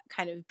to that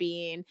kind of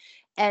being,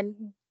 and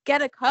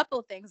get a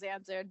couple things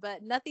answered,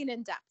 but nothing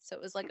in depth. So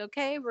it was like,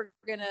 okay, we're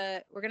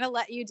gonna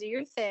let you do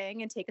your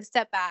thing and take a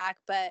step back,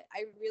 but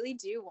I really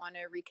do want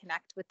to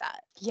reconnect with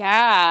that.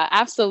 Yeah,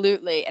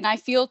 absolutely. And I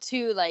feel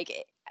too,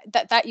 like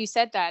that you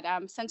said that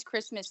since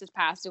Christmas has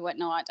passed and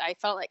whatnot, I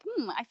felt like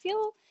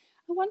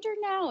I wonder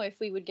now if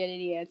we would get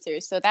any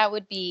answers. So that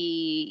would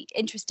be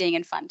interesting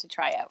and fun to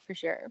try out for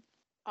sure.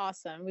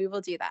 Awesome. We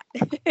will do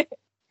that.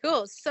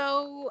 Cool.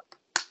 So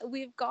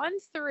we've gone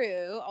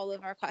through all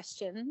of our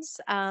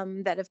questions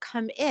that have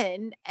come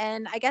in.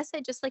 And I guess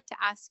I'd just like to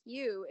ask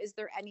you, is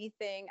there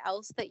anything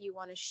else that you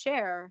want to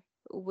share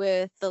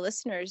with the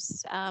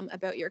listeners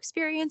about your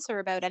experience, or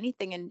about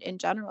anything in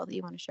general that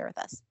you want to share with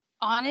us?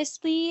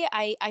 Honestly,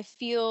 I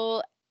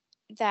feel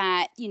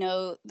that,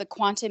 the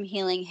quantum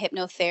healing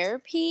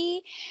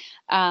hypnotherapy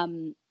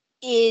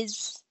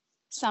is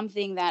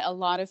something that a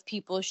lot of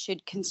people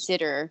should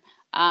consider.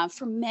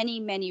 For many,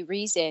 many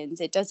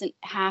reasons. It doesn't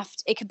have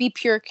to, it could be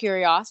pure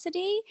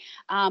curiosity,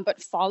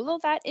 but follow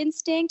that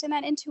instinct and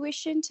that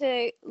intuition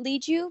to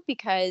lead you,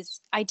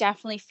 because I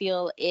definitely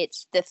feel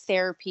it's the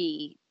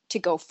therapy to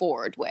go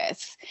forward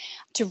with,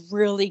 to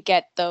really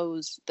get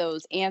those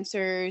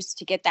answers,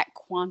 to get that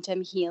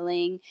quantum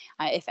healing.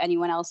 If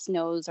anyone else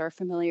knows or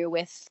familiar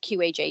with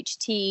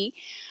QHHT,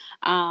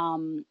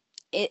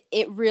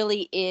 it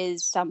really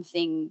is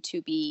something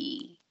to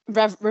be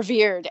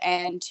revered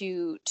and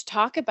to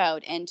talk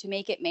about and to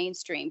make it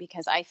mainstream,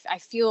 because I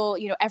feel,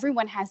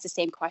 everyone has the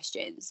same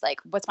questions,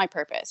 like, what's my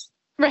purpose,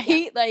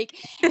 right? Yeah.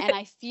 And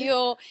I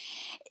feel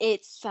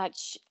it's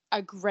such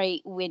a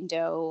great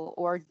window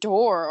or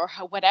door,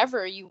 or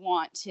whatever you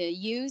want to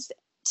use,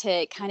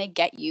 to kind of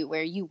get you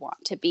where you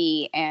want to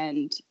be.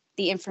 And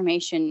the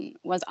information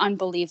was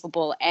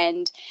unbelievable.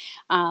 And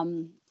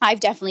I've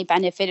definitely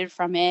benefited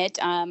from it.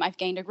 I've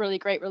gained a really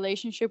great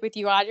relationship with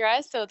you,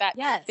 Audra. So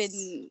that's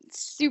been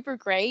super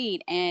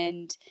great.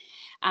 And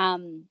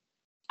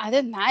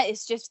other than that,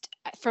 it's just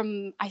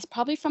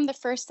probably from the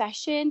first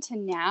session to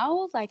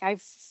now, like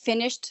I've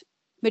finished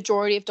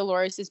majority of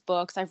Dolores's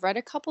books. I've read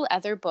a couple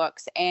other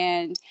books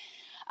and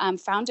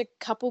found a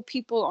couple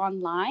people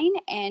online.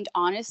 And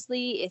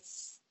honestly,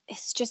 it's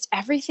just,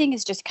 everything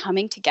is just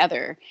coming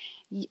together.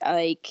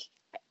 Like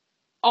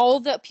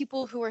all the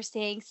people who are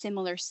saying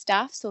similar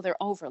stuff, so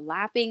they're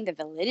overlapping, the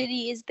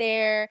validity is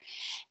there.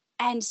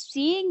 And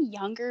seeing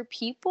younger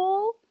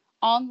people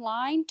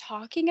online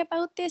talking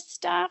about this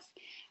stuff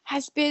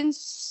has been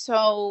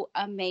so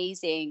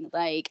amazing.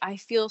 Like I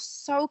feel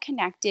so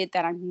connected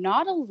that I'm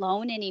not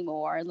alone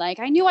anymore. Like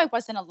I knew I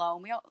wasn't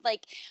alone. We all,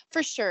 like,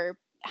 for sure.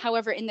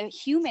 However, in the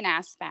human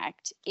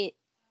aspect, it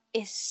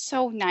is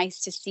so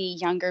nice to see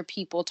younger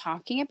people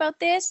talking about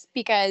this,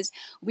 because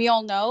we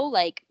all know,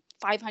 like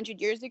 500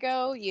 years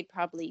ago, you'd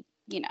probably,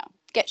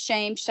 get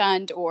shamed,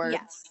 shunned, or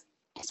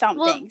some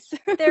things.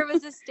 There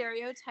was a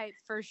stereotype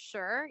for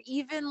sure.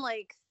 Even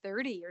like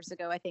 30 years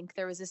ago, I think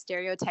there was a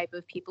stereotype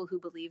of people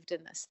who believed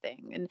in this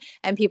thing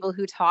and people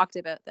who talked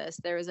about this.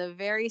 There was a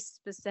very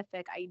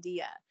specific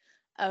idea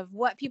of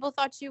what people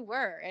thought you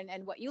were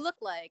and what you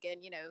look like.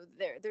 And,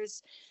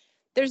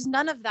 there's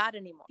none of that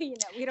anymore. We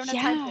don't have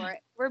time for it.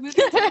 We're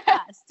moving too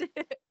fast.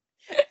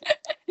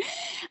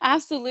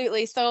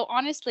 Absolutely. So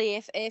honestly,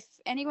 if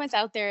anyone's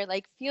out there,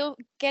 like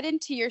get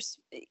into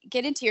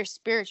your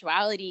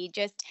spirituality,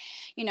 just,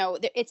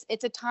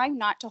 it's a time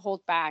not to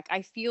hold back.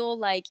 I feel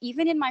like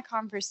even in my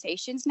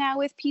conversations now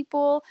with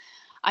people,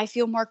 I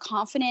feel more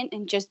confident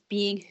in just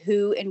being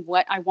who and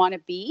what I want to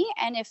be.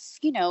 And if,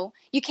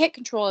 you can't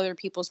control other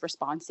people's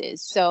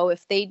responses. So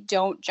if they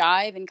don't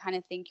jive and kind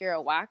of think you're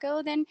a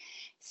wacko, then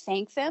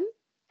thank them.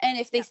 And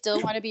if they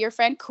still want to be your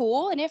friend,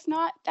 cool. And if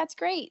not, that's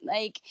great.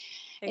 Like,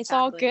 It's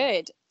all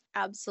good.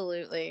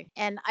 Absolutely.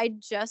 And I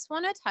just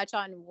want to touch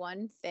on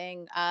one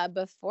thing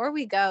before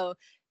we go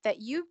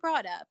that you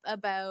brought up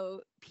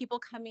about people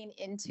coming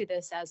into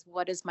this as,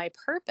 what is my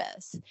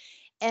purpose?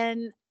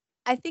 And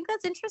I think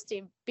that's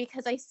interesting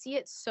because I see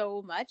it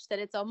so much that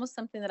it's almost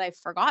something that I've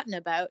forgotten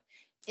about,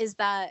 is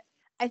that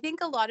I think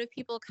a lot of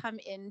people come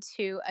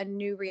into a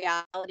new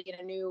reality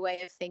and a new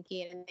way of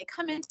thinking, and they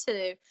come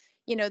into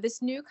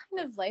this new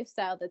kind of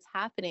lifestyle that's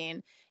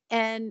happening.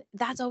 And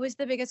that's always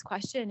the biggest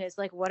question, is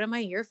like, what am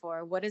I here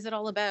for? What is it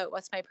all about?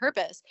 What's my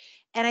purpose?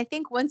 And I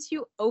think once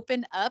you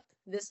open up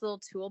this little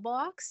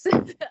toolbox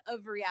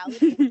of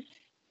reality,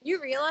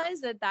 you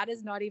realize that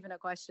is not even a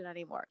question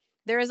anymore.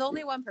 There is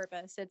only one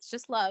purpose. It's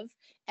just love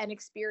and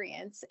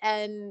experience.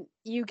 And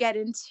you get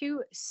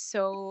into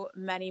so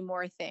many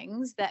more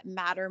things that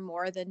matter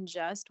more than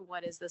just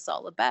what is this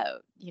all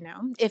about,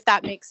 if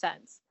that makes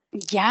sense.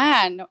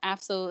 Yeah, no,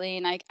 absolutely.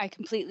 And I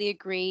completely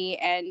agree.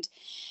 And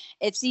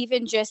it's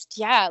even just,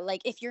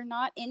 like if you're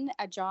not in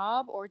a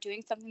job or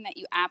doing something that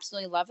you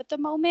absolutely love at the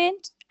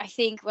moment, I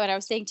think what I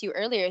was saying to you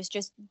earlier is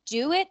just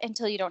do it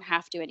until you don't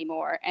have to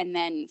anymore. And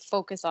then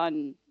focus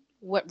on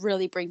what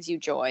really brings you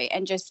joy.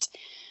 And just,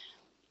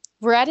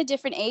 we're at a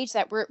different age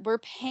that we're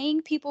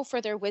paying people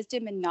for their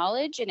wisdom and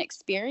knowledge and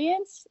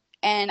experience.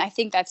 And I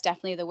think that's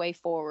definitely the way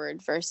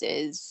forward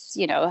versus,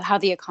 how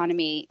the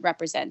economy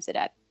represents it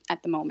at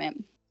the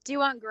moment. Do you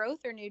want growth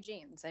or new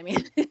jeans? I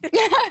mean,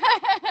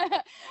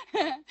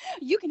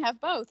 you can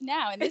have both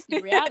now in this new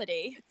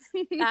reality.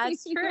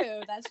 That's true.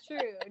 That's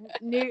true.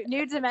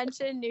 New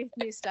dimension,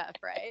 new stuff,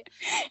 right?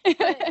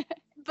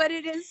 But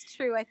it is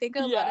true. I think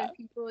a lot of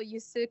people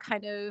used to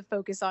kind of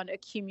focus on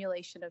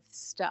accumulation of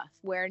stuff,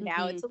 where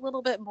now it's a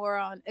little bit more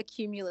on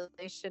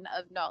accumulation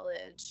of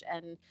knowledge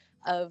and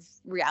of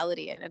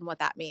reality and what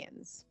that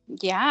means.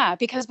 Yeah,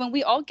 because when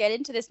we all get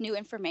into this new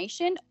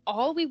information,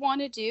 all we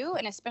want to do,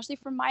 and especially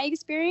from my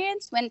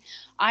experience, when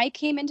I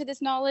came into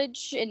this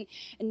knowledge and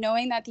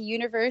knowing that the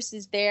universe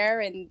is there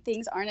and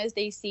things aren't as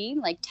they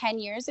seem, like 10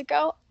 years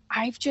ago,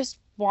 I've just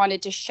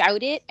wanted to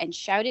shout it and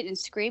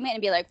scream it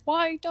and be like,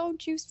 why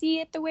don't you see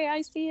it the way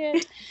I see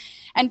it?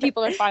 And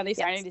people are finally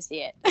starting to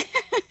see it.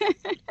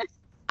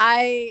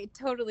 I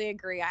totally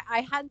agree.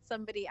 I had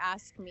somebody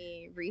ask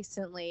me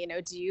recently,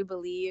 do you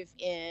believe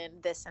in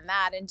this and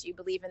that? And do you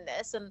believe in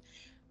this? And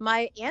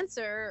my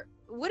answer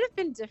would have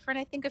been different,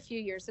 I think, a few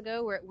years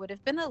ago, where it would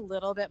have been a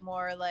little bit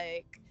more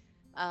like,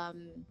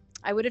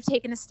 I would have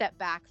taken a step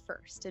back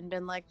first and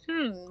been like,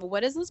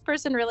 what is this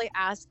person really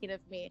asking of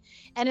me?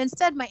 And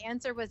instead, my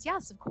answer was,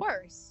 yes, of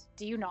course.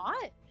 Do you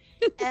not?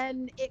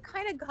 And it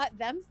kind of got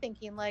them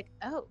thinking like,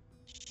 oh,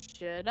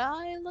 should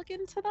I look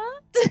into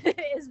that?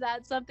 Is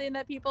that something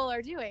that people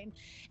are doing?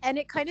 And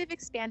it kind of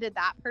expanded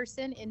that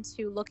person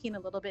into looking a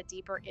little bit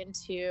deeper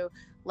into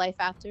life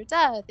after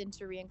death,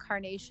 into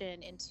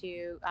reincarnation,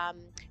 into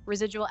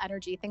residual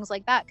energy, things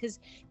like that. Because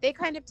they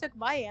kind of took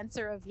my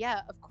answer of,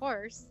 yeah, of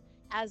course,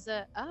 as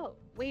a, oh,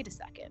 wait a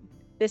second.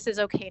 this is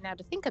okay now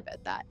to think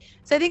about that.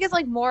 So I think it's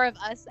like more of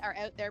us are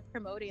out there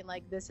promoting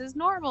like, this is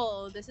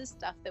normal, this is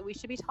stuff that we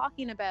should be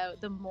talking about,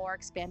 the more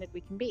expanded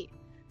we can be.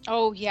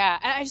 Oh yeah,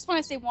 and I just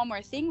want to say one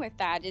more thing with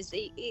that is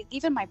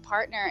even my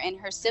partner and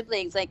her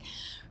siblings, like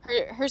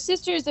her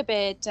sister's a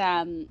bit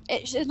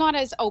she's not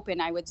as open,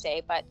 I would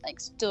say, but like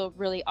still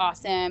really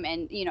awesome,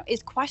 and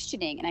is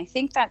questioning. And I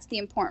think that's the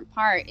important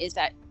part, is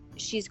that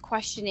she's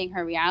questioning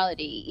her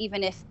reality,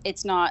 even if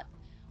it's not,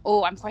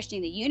 oh, I'm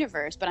questioning the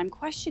universe, but I'm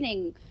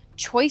questioning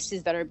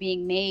choices that are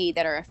being made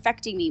that are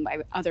affecting me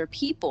by other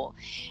people.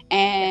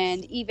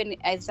 And even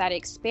as that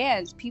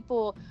expands,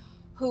 people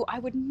who I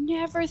would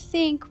never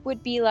think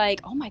would be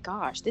like, oh my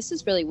gosh, this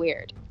is really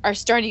weird, are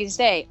starting to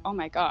say, oh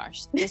my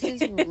gosh, this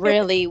is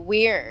really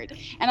weird.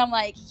 And I'm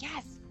like,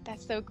 yes,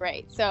 that's so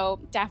great. So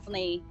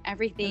definitely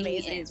everything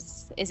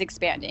is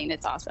expanding.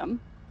 It's awesome.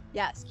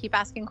 Yes, keep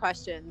asking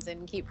questions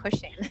and keep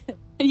pushing.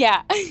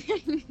 Yeah.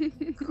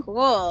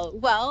 Cool.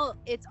 Well,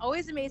 it's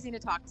always amazing to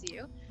talk to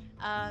you.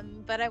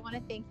 But I want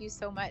to thank you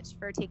so much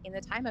for taking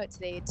the time out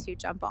today to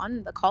jump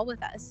on the call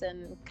with us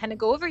and kind of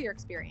go over your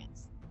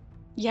experience.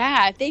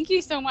 Yeah, thank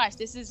you so much.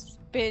 This has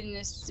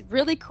been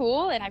really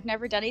cool, and I've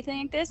never done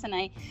anything like this, and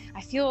I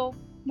feel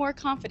more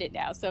confident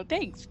now, so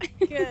thanks.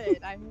 Good,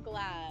 I'm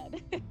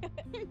glad.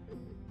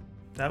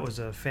 That was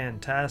a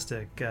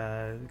fantastic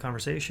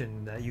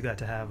conversation that you got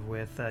to have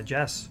with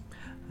Jess,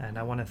 and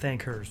I want to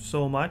thank her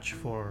so much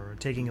for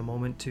taking a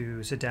moment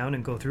to sit down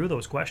and go through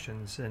those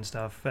questions and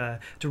stuff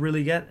to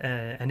really get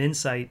an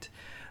insight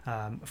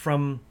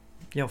from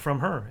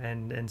her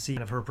and see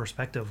kind of her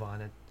perspective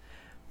on it.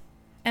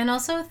 And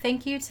also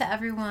thank you to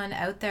everyone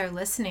out there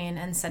listening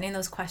and sending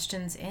those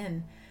questions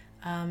in.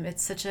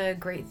 It's such a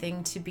great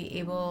thing to be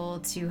able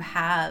to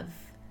have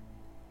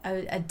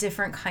a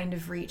different kind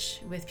of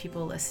reach with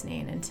people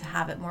listening and to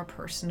have it more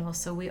personal.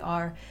 So we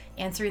are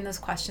answering those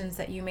questions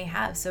that you may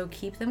have. So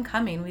keep them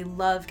coming. We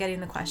love getting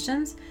the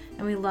questions,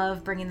 and we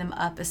love bringing them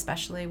up,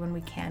 especially when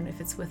we can, if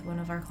it's with one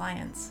of our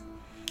clients.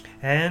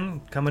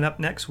 And coming up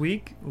next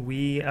week,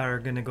 we are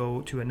going to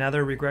go to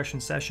another regression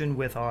session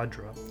with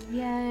Audra.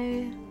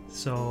 Yay.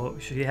 So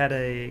she had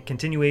a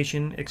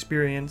continuation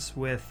experience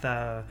with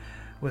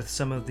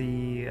some of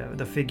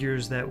the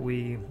figures that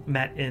we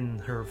met in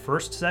her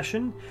first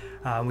session.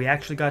 We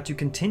actually got to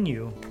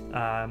continue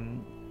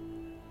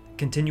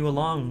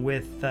along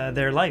with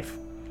their life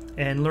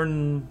and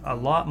learn a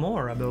lot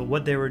more about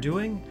what they were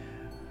doing.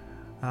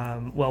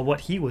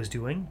 What he was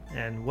doing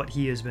and what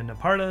he has been a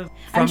part of.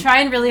 I'm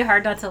trying really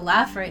hard not to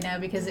laugh right now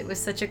because it was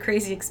such a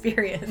crazy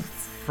experience.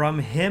 From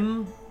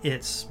him,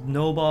 it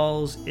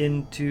snowballs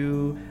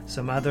into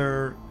some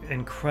other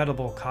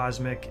incredible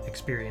cosmic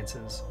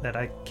experiences that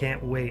I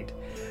can't wait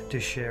to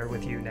share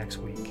with you next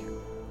week.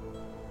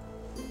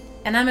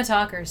 And I'm a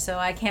talker, so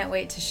I can't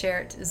wait to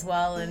share it as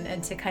well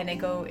and to kind of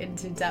go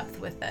into depth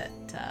with it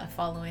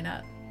following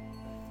up.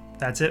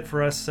 That's it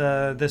for us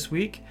this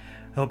week.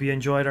 Hope you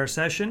enjoyed our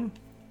session.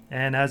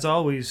 And as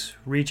always,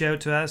 reach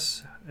out to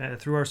us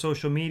through our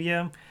social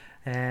media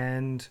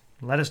and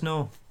let us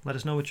know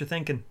what you're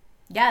thinking.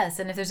 Yes,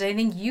 and if there's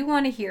anything you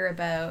want to hear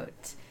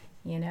about,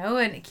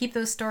 and keep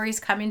those stories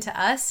coming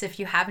to us if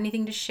you have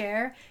anything to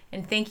share.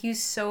 And thank you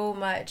so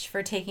much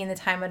for taking the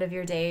time out of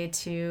your day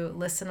to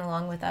listen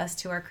along with us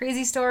to our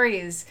crazy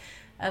stories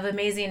of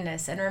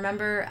amazingness. And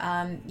remember,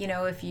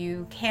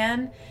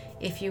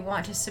 if you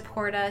want to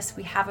support us,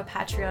 we have a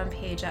Patreon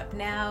page up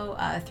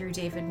now through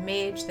David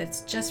Mage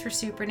that's just for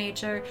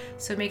Supernature.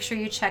 So make sure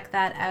you check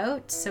that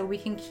out so we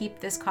can keep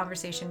this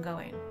conversation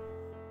going.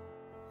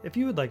 If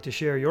you would like to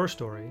share your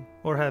story,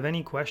 or have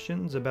any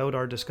questions about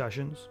our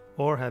discussions,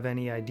 or have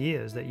any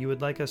ideas that you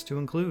would like us to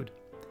include,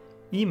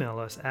 email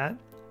us at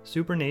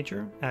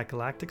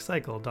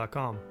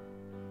supernature@galacticcycle.com.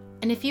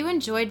 And if you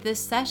enjoyed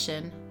this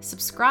session,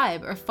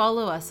 subscribe or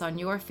follow us on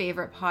your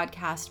favorite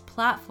podcast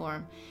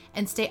platform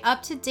and stay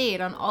up to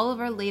date on all of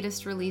our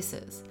latest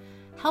releases.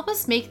 Help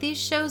us make these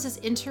shows as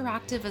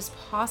interactive as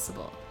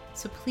possible,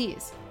 so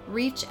please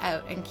reach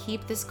out and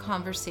keep this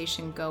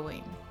conversation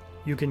going.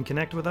 You can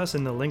connect with us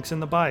in the links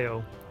in the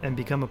bio and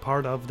become a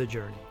part of the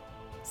journey.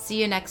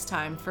 See you next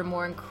time for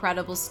more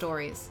incredible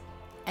stories.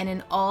 And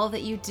in all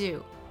that you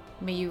do,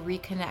 may you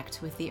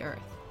reconnect with the earth.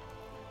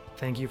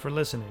 Thank you for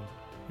listening,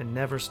 and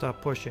never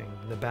stop pushing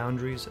the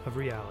boundaries of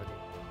reality.